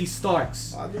between Ricky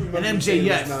Starks I do remember and saying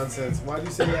this MJF nonsense. Why do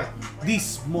you say that?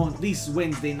 this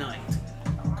Wednesday night.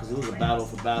 Because it was a battle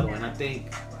for battle, and I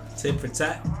think Tit for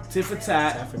tat. tit for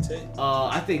tat. Tat for tit.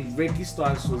 I think Ricky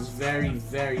Starks was very,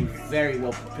 very, very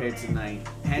well prepared tonight.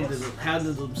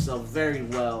 Handled himself very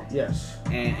well. Yes.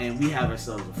 And we have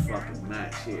ourselves a fucking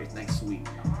match here next week.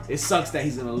 It sucks that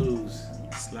he's gonna lose.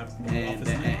 Slapped him off And,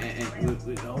 his neck.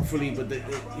 we hopefully, but this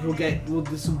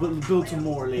will build to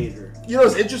more later. You know,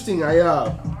 it's interesting.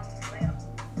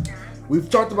 We've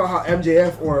talked about how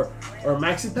MJF or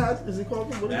MaxiPad is he called?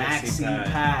 What is it? Maxi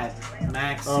Pad.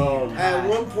 At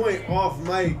one point off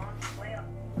mic,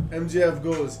 MJF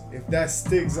goes, "If that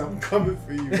sticks, I'm coming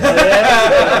for you."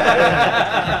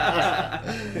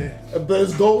 But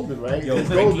it's golden, right? Yo, It's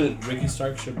golden. Ricky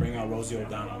Stark should bring out Rosie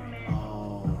O'Donnell.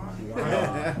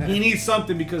 He needs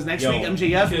something because next Yo, week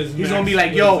MJF, because he's gonna be Max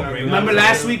like, yo, was, remember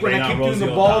last week when bring I out kicked you in the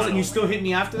Rosie balls O'Donnell. and you still hit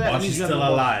me after that? While That means she's you still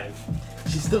have the ball. alive.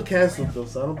 She's still canceled though,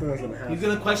 so I don't think that's gonna happen. He's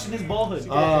gonna question his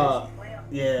ballhood.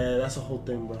 Yeah, that's a whole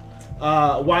thing, bro.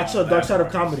 Watch Dark Side of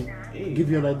Comedy.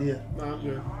 Give you an idea. Nah, I'm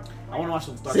good. I want to watch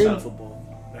some Dark Same. Side of football.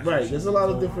 Right, there's a lot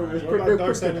of different. It's What pretty about big.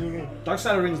 Dark Side of the Ring? Dark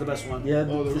Side of the Ring is the best one. Yeah,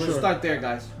 Oh, the for Ring. sure. Start there,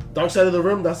 guys. Dark Side of the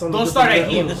Rim. That's on. Don't a start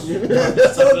different at network. Heels.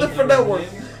 That's on a different network.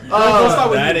 Don't start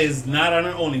with That Heels. is not on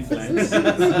OnlyFans.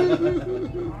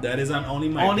 That is on Only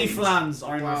My Only Page. flans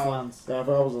are in my Wow. flans. That's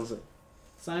what I was gonna say.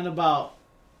 Sign about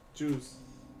Juice.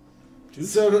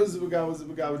 So this is what we got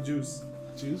with Juice.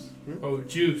 juice. Oh,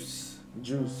 Juice.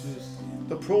 Juice.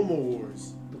 The promo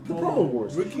wars. The promo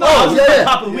wars. Ricky- Oh, yeah.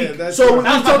 Pop of the Yeah, week. that's So we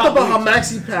That was my talked top about how week.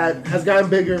 MaxiPad has gotten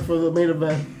bigger for the main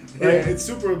event. it's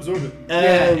super absorbent.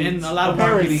 And a lot of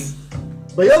marketing.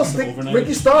 But yo, Overnight.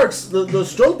 Ricky Starks, the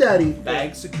stroke daddy,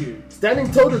 Bag secured.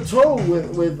 standing toe to toe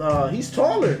with he's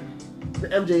taller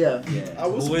than MJF. Yeah. I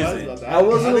was Who is surprised it? about that. I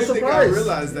wasn't didn't think I surprised.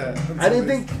 realized that. I didn't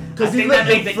think I because he think let that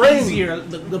made the the frame. easier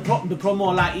the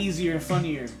promo a lot easier and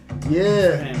funnier for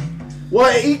Yeah. him. Well,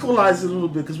 it equalized it a little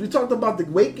bit because we talked about the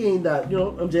weight gain that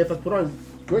MJF has put on.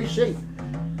 He's in great shape,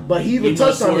 but he even He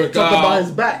touched must on it. work Talked out. about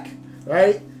his back,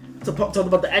 right? Talked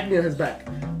about the acne on his back.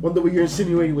 Wonder what you're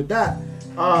insinuating with that.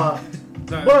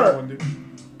 But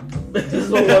this is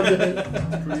no wonder.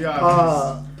 Pretty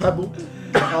obvious. Pebble.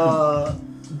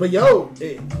 But yo,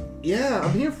 yeah,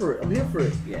 I'm here for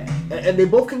it. Yeah. And they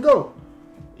both can go.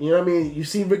 You know what I mean? You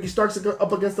seen Ricky Starks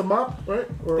up against the mop, right?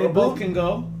 Or They both can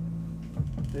go.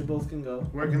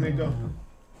 Where can they go?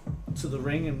 To the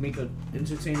ring and make an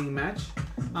entertaining match.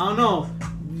 I don't know.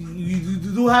 You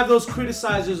do have those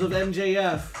criticizers of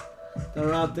MJF that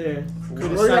are out there do you have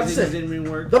to criticizing say? his in-ring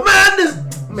work. The man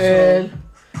is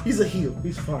he's a heel.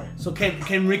 He's fine. So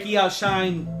can Ricky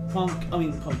outshine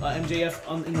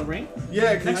MJF in the ring? Yeah,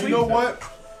 Next because you week? know what?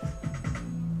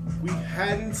 We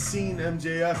hadn't seen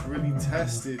MJF really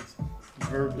tested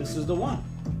verbally. This is the one.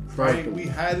 Right? We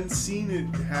hadn't seen it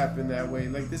happen that way.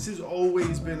 Like, this has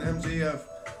always been MJF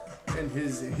and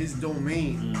his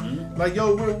domain. Like,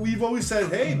 yo, we've always said,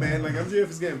 hey, man, like, MJF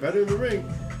is getting better in the ring.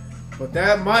 But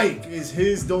that mic is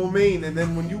his domain. And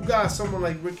then when you got someone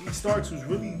like Ricky Starks, who's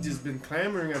really just been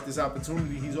clamoring at this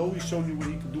opportunity, he's always shown you what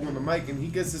he can do on the mic, and he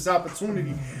gets this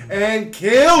opportunity and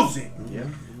kills it. Yeah.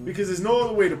 Because there's no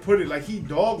other way to put it. Like, he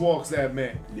dog walks that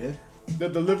man. Yeah. The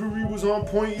delivery was on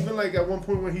point. Even like at one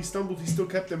point when he stumbled, he still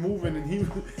kept it moving, and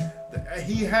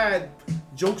he had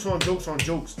jokes on jokes on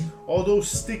jokes. All those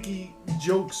sticky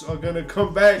jokes are gonna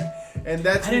come back, and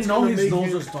that's. I didn't know what's his gonna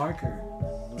nose make was darker.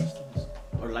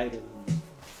 Or lighter.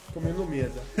 Comiendo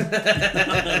mierda.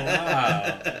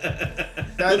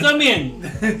 Yo también.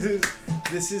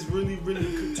 This is really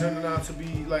turning out to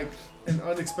be like an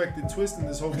unexpected twist in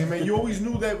this whole game. Man, you always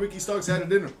knew that Ricky Starks had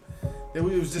it in him. It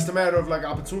was just a matter of like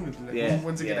opportunity. Like,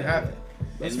 when's it gonna happen?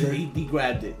 And he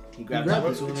grabbed it. He grabbed the grabbed it.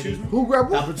 opportunity. Excuse me? Who grabbed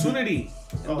The what? opportunity.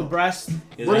 And the breast.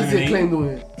 What is it claim to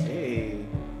win? Hey.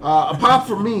 A pop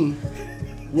for me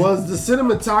was the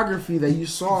cinematography that you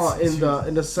saw in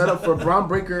the setup for Braun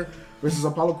Breaker versus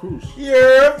Apollo Crews.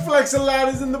 Yeah, Flex a lot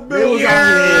is in the was building.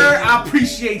 out here. I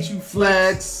appreciate you,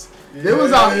 Flex. They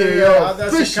was out here, yo. That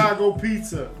fishing. Chicago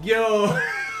pizza. Yo.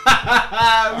 We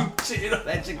chilling on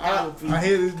that Chicago pizza. I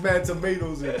hear there's bad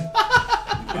tomatoes in it.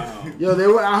 Yo, they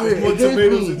were out here. More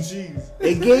tomatoes and cheese.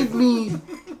 It gave me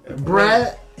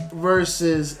Brett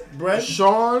versus Brett?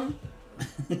 Sean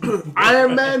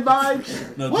Iron Man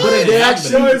vibes. No, But if they No,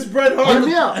 actually it's Bret hear Hart.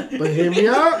 me out. But hear me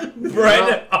out.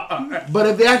 Bret But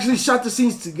if they actually shot the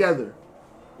scenes together,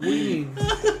 What do you mean?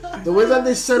 the way that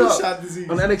they set Who up shot disease?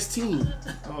 on NXT,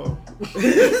 Oh.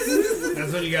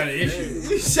 That's when you got an issue.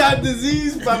 He shot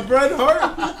disease by Bret Hart.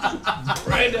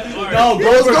 Right at heart. No, it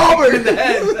was Goldberg.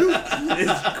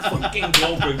 It's fucking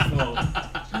Goldberg's fault.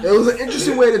 It was an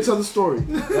interesting way to tell the story.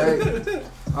 Right?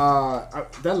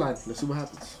 Deadline. Let's see what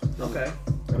happens. Okay.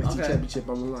 NXT Okay. Championship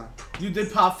on the line. You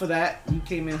did pop for that. You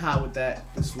came in hot with that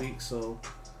this week, so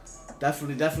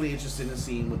definitely interested in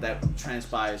seeing what that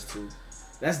transpires to.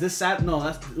 That's this Saturday. No,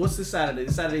 what's this Saturday?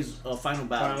 This Saturday's final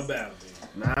battle. Final battle, dude.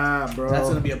 Nah, bro. That's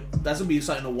gonna be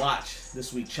something to watch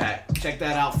this week. Chat. Check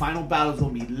that out. Final battle's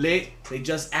gonna be lit.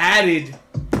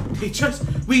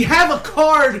 We have a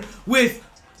card with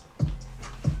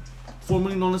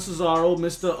formerly known as Cesaro,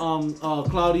 Mr.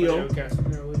 Claudio,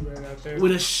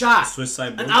 with a shot, Swiss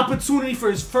side an boot. opportunity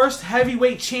for his first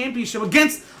heavyweight championship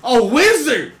against a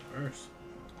wizard.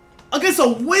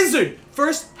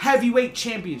 First heavyweight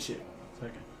championship.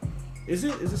 Second. Is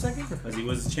it second? Because he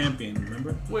was a champion,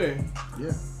 remember? Where?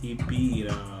 Yeah. He beat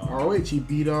ROH. He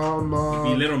beat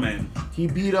Little Man. He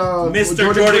beat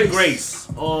Mr. Jordan Grace.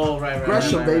 Oh, right.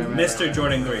 Gresham, baby. Mr.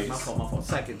 Jordan Grace. My fault.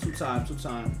 Second. Two time.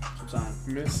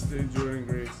 Mr. Jordan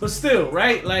Grace. But still,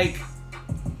 right? Like,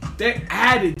 they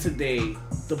added today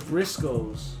the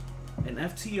Briscoes, an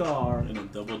FTR, And a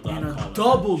double and a dog collar.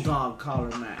 double dog collar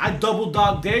match. I double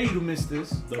dog dare you to miss this.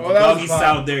 Double Oh, that was doggy fine.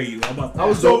 style dare you. How about that? That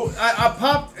was So dope. I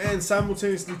popped and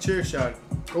simultaneously chair shot.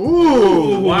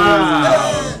 Ooh.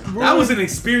 Wow. That was an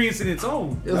experience in its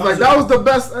own. It was like, that was the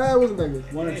best. It wasn't that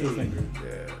good. One or two fingers.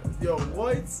 Yeah. Yo,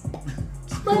 what?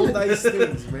 Smell All it. nice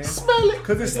things, man. Smell it.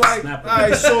 Cause it's Like a like, snapper.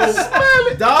 alright,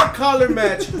 so dog collar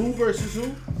match. Who versus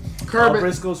who? Kermit.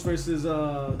 Briscoes versus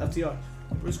FTR.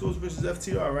 Briscoes versus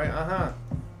FTR, right?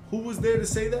 Who was there to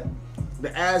say that?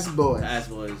 The ass boy. The Ass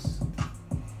Boys.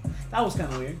 That was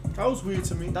kind of weird. That was weird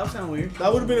to me. That was kind of weird.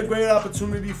 That would have been a great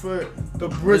opportunity for the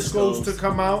Briscoes to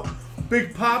come out.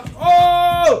 Big Pop.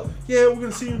 Oh! Yeah, we're going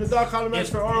to see you in the Dark Collar match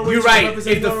for ROH. You're right.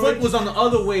 If the foot was on the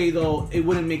other way, though, it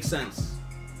wouldn't make sense.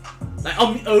 Like,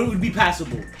 it would be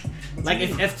passable. Like,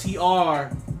 if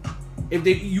FTR...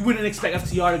 You wouldn't expect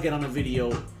FTR to get on a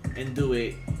video and do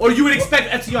it. Or you would expect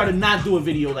FTR to not do a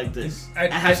video like this.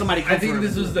 And have somebody come I think for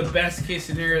this him. was the best case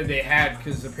scenario they had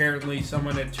because apparently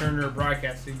someone at Turner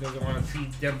Broadcasting doesn't want to see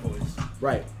Dem Boys.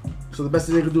 Right. So the best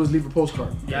thing they could do is leave a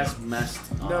postcard. That's messed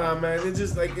up. Nah, man. It's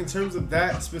just like in terms of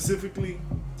that specifically.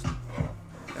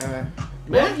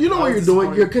 Well, you know what you're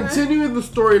doing. You're continuing the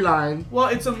storyline Well,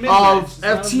 it's a of mid-match. It's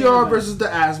not a FTR mid-match. versus the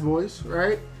Ass Boys,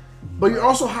 right? But you're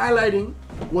also highlighting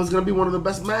what's going to be one of the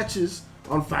best matches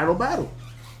on Final Battle.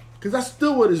 Because that's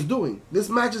still what it's doing. This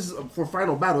match is for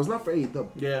Final Battle. It's not for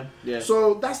AEW. Yeah.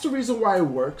 So that's the reason why it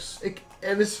works.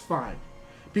 And it's fine.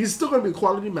 Because it's still going to be a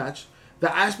quality match.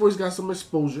 The Ass Boys got some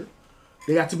exposure.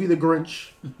 They got to be the Grinch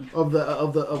of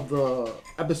the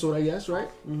episode, I guess, right?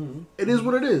 Mm-hmm. It is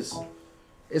what it is.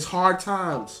 It's hard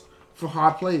times for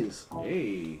hard players.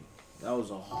 Hey, that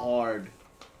was a hard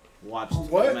match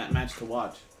to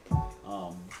watch.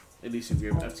 At least if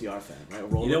you're an FTR fan,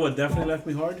 right? You know what definitely left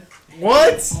me hard?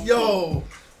 What? Yo.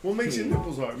 What makes your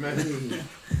nipples hard, man?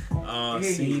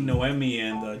 Seeing Noemi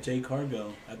and Jay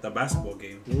Cargill at the basketball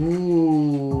game.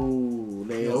 Ooh,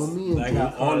 Naomi and I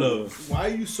got all of. Why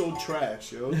are you so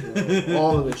trash, yo?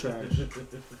 all of the trash.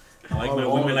 I like my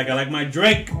women like I like my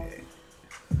drink.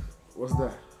 What's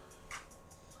that?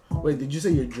 Wait, did you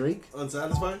say your Drake?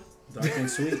 Unsatisfied? Dark and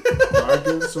sweet. Dark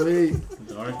and sweet.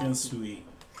 Dark and sweet.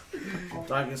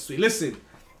 Dark and sweet. Listen,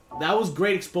 that was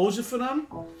great exposure for them,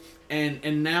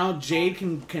 and now Jade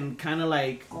can kind of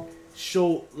like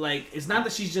show like it's not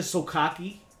that she's just so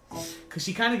cocky, cause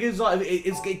she kind of gives off.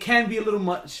 It can be a little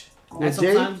much With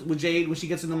sometimes with Jade when she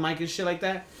gets in the mic and shit like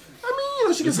that. I mean, you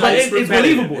know, she gets But hyped. it's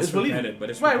believable. It's believable. repetitive, but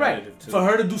it's Right. repetitive, too. For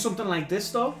her to do something like this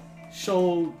though,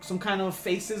 show some kind of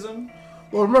facism.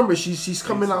 Well, remember, she's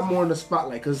coming out more in the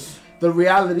spotlight because the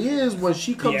reality is when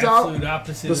she comes The out, absolute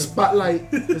opposite the of-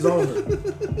 spotlight is on her.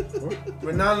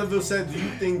 Renan Leville said, do you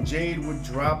think Jade would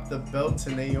drop the belt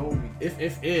to Naomi?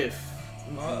 If.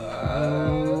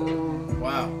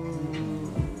 Wow.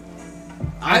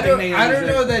 I think don't Naomi's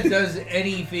know there. that does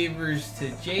any favors to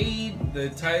Jade, the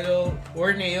title,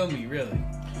 or Naomi, really.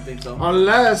 You think so?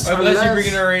 Unless You're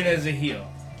bringing her in as a heel.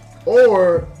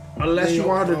 or unless you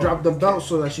want her to Oh, drop the belt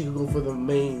so that she can go for the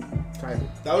main title.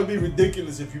 That would be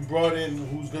ridiculous if you brought in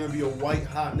who's going to be a white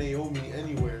hot Naomi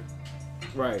anywhere.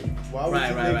 Right. Why would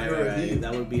you make her a heel?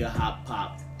 That would be a hot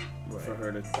pop for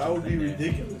her to. That would be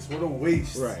ridiculous. What a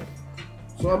waste. Right.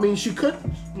 So I mean, she could,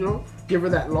 give her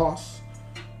that loss,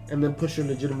 and then push her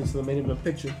legitimately to the main event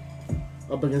picture,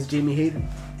 up against Jamie Hayter.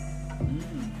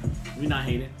 We not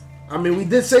hating. I mean, we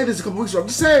did say this a couple weeks ago. I'm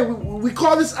just saying, we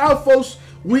call this out, folks.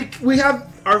 We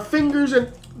have our fingers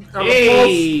and on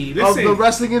Hey, the pulse of listen. the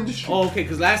wrestling industry. Oh, okay.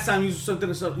 Because last time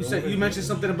you mentioned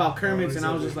something about Kermit's, and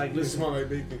I was just like, It listen, smell like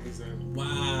bacon, he said.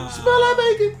 Wow. Smell like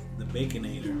bacon. The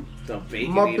Baconator. the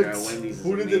bacon Muppets. eater at Wendy's. is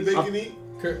Who did the amazing. bacon eat?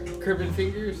 Curving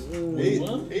fingers.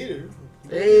 Hater.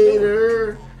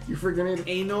 Hater. You freaking hater.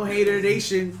 Ain't no hater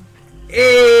nation.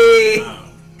 Hey.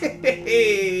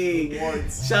 Hey.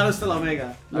 What? Shout out to La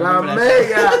Mega. I La remember that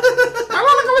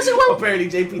Mega. song. Apparently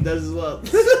JP does as well.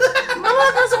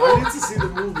 I need to see the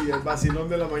movie, El Vacilón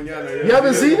de la Mañana. You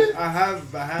haven't seen it? I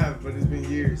have, but it's been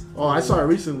years. Oh, I saw it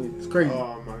recently. It's crazy.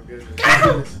 Oh my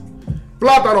goodness.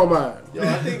 Plátano man. Yo,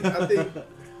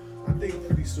 I think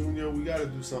pretty soon, yo, we gotta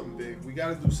do something big. We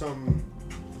gotta do something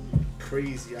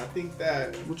crazy. I think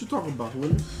that What you talking about,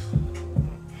 Willis?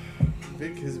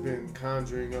 Vic has been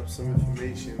conjuring up some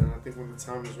information, and I think when the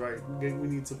time is right, we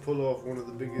need to pull off one of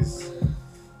the biggest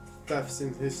thefts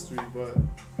in history. But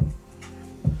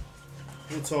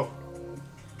we'll talk.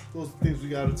 Those things we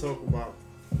gotta talk about.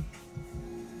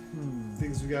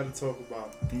 Things we gotta talk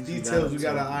about. Things we Details gotta we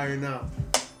gotta talk about. iron out.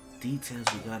 Details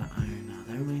we gotta iron out.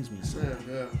 That reminds me of something.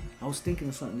 Yeah. I was thinking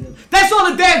of something the other day. That's all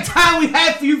the damn time we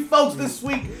had for you folks this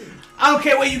week. I don't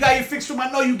care where you got your fix from. I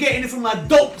know you getting it from a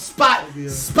dope spot.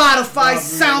 Spotify,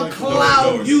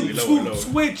 SoundCloud,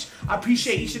 YouTube, Twitch. I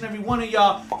appreciate each and every one of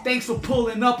y'all. Thanks for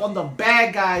pulling up on the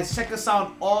Bad Guys. Check us out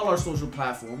on all our social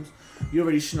platforms. You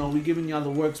already know we giving y'all the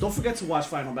works. Don't forget to watch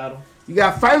Final Battle. You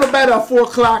got Final Battle at 4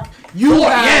 o'clock. 4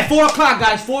 o'clock,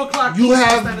 guys. 4 o'clock. You Eastern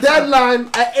have Standard Time. Deadline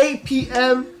at 8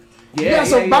 p.m. Yeah, You got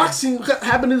some yeah. boxing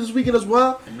happening this weekend as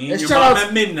well. me and your mom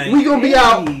at midnight. We gonna be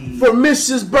out Hey. for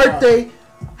Mrs. birthday.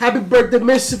 Happy birthday,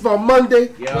 Mrs. on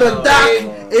Monday. Yo. The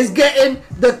doc is getting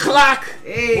the clock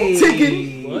Hey.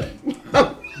 ticking.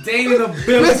 What? Dane in the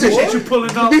building. Listen, Appreciate you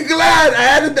pulling up. Be glad I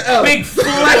added the L. Big flex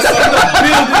in the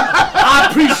building. I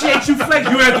appreciate you flex.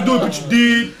 You had to do it, but you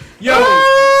did. Yo,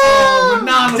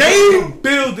 Renano in the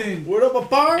building. What up,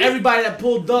 Apar? Everybody that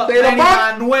pulled up. Dana Manny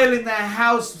Bar? Manuel in the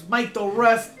house. Mike the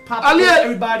ref. Pop Ali.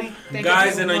 everybody. Thank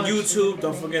Guys, you and so on much. YouTube,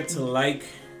 don't forget to like,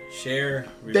 share,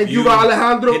 review. Thank you,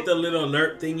 Alejandro. Hit the little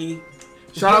alert thingy.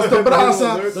 Shout out to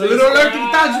Brasa. The little alert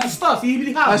that you stuff. He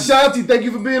be hot. Ashanti, thank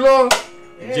you for being on.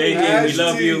 JJ, we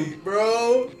love you.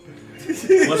 Bro.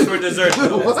 What's for dessert?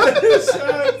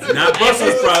 Not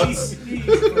Brussels sprouts.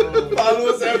 Follow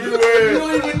us You everywhere.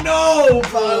 don't even know,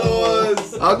 Follow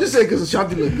us. I'll just say because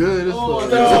Ashanti look good. Oh,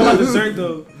 That's no. Dessert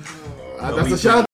though. Ashanti.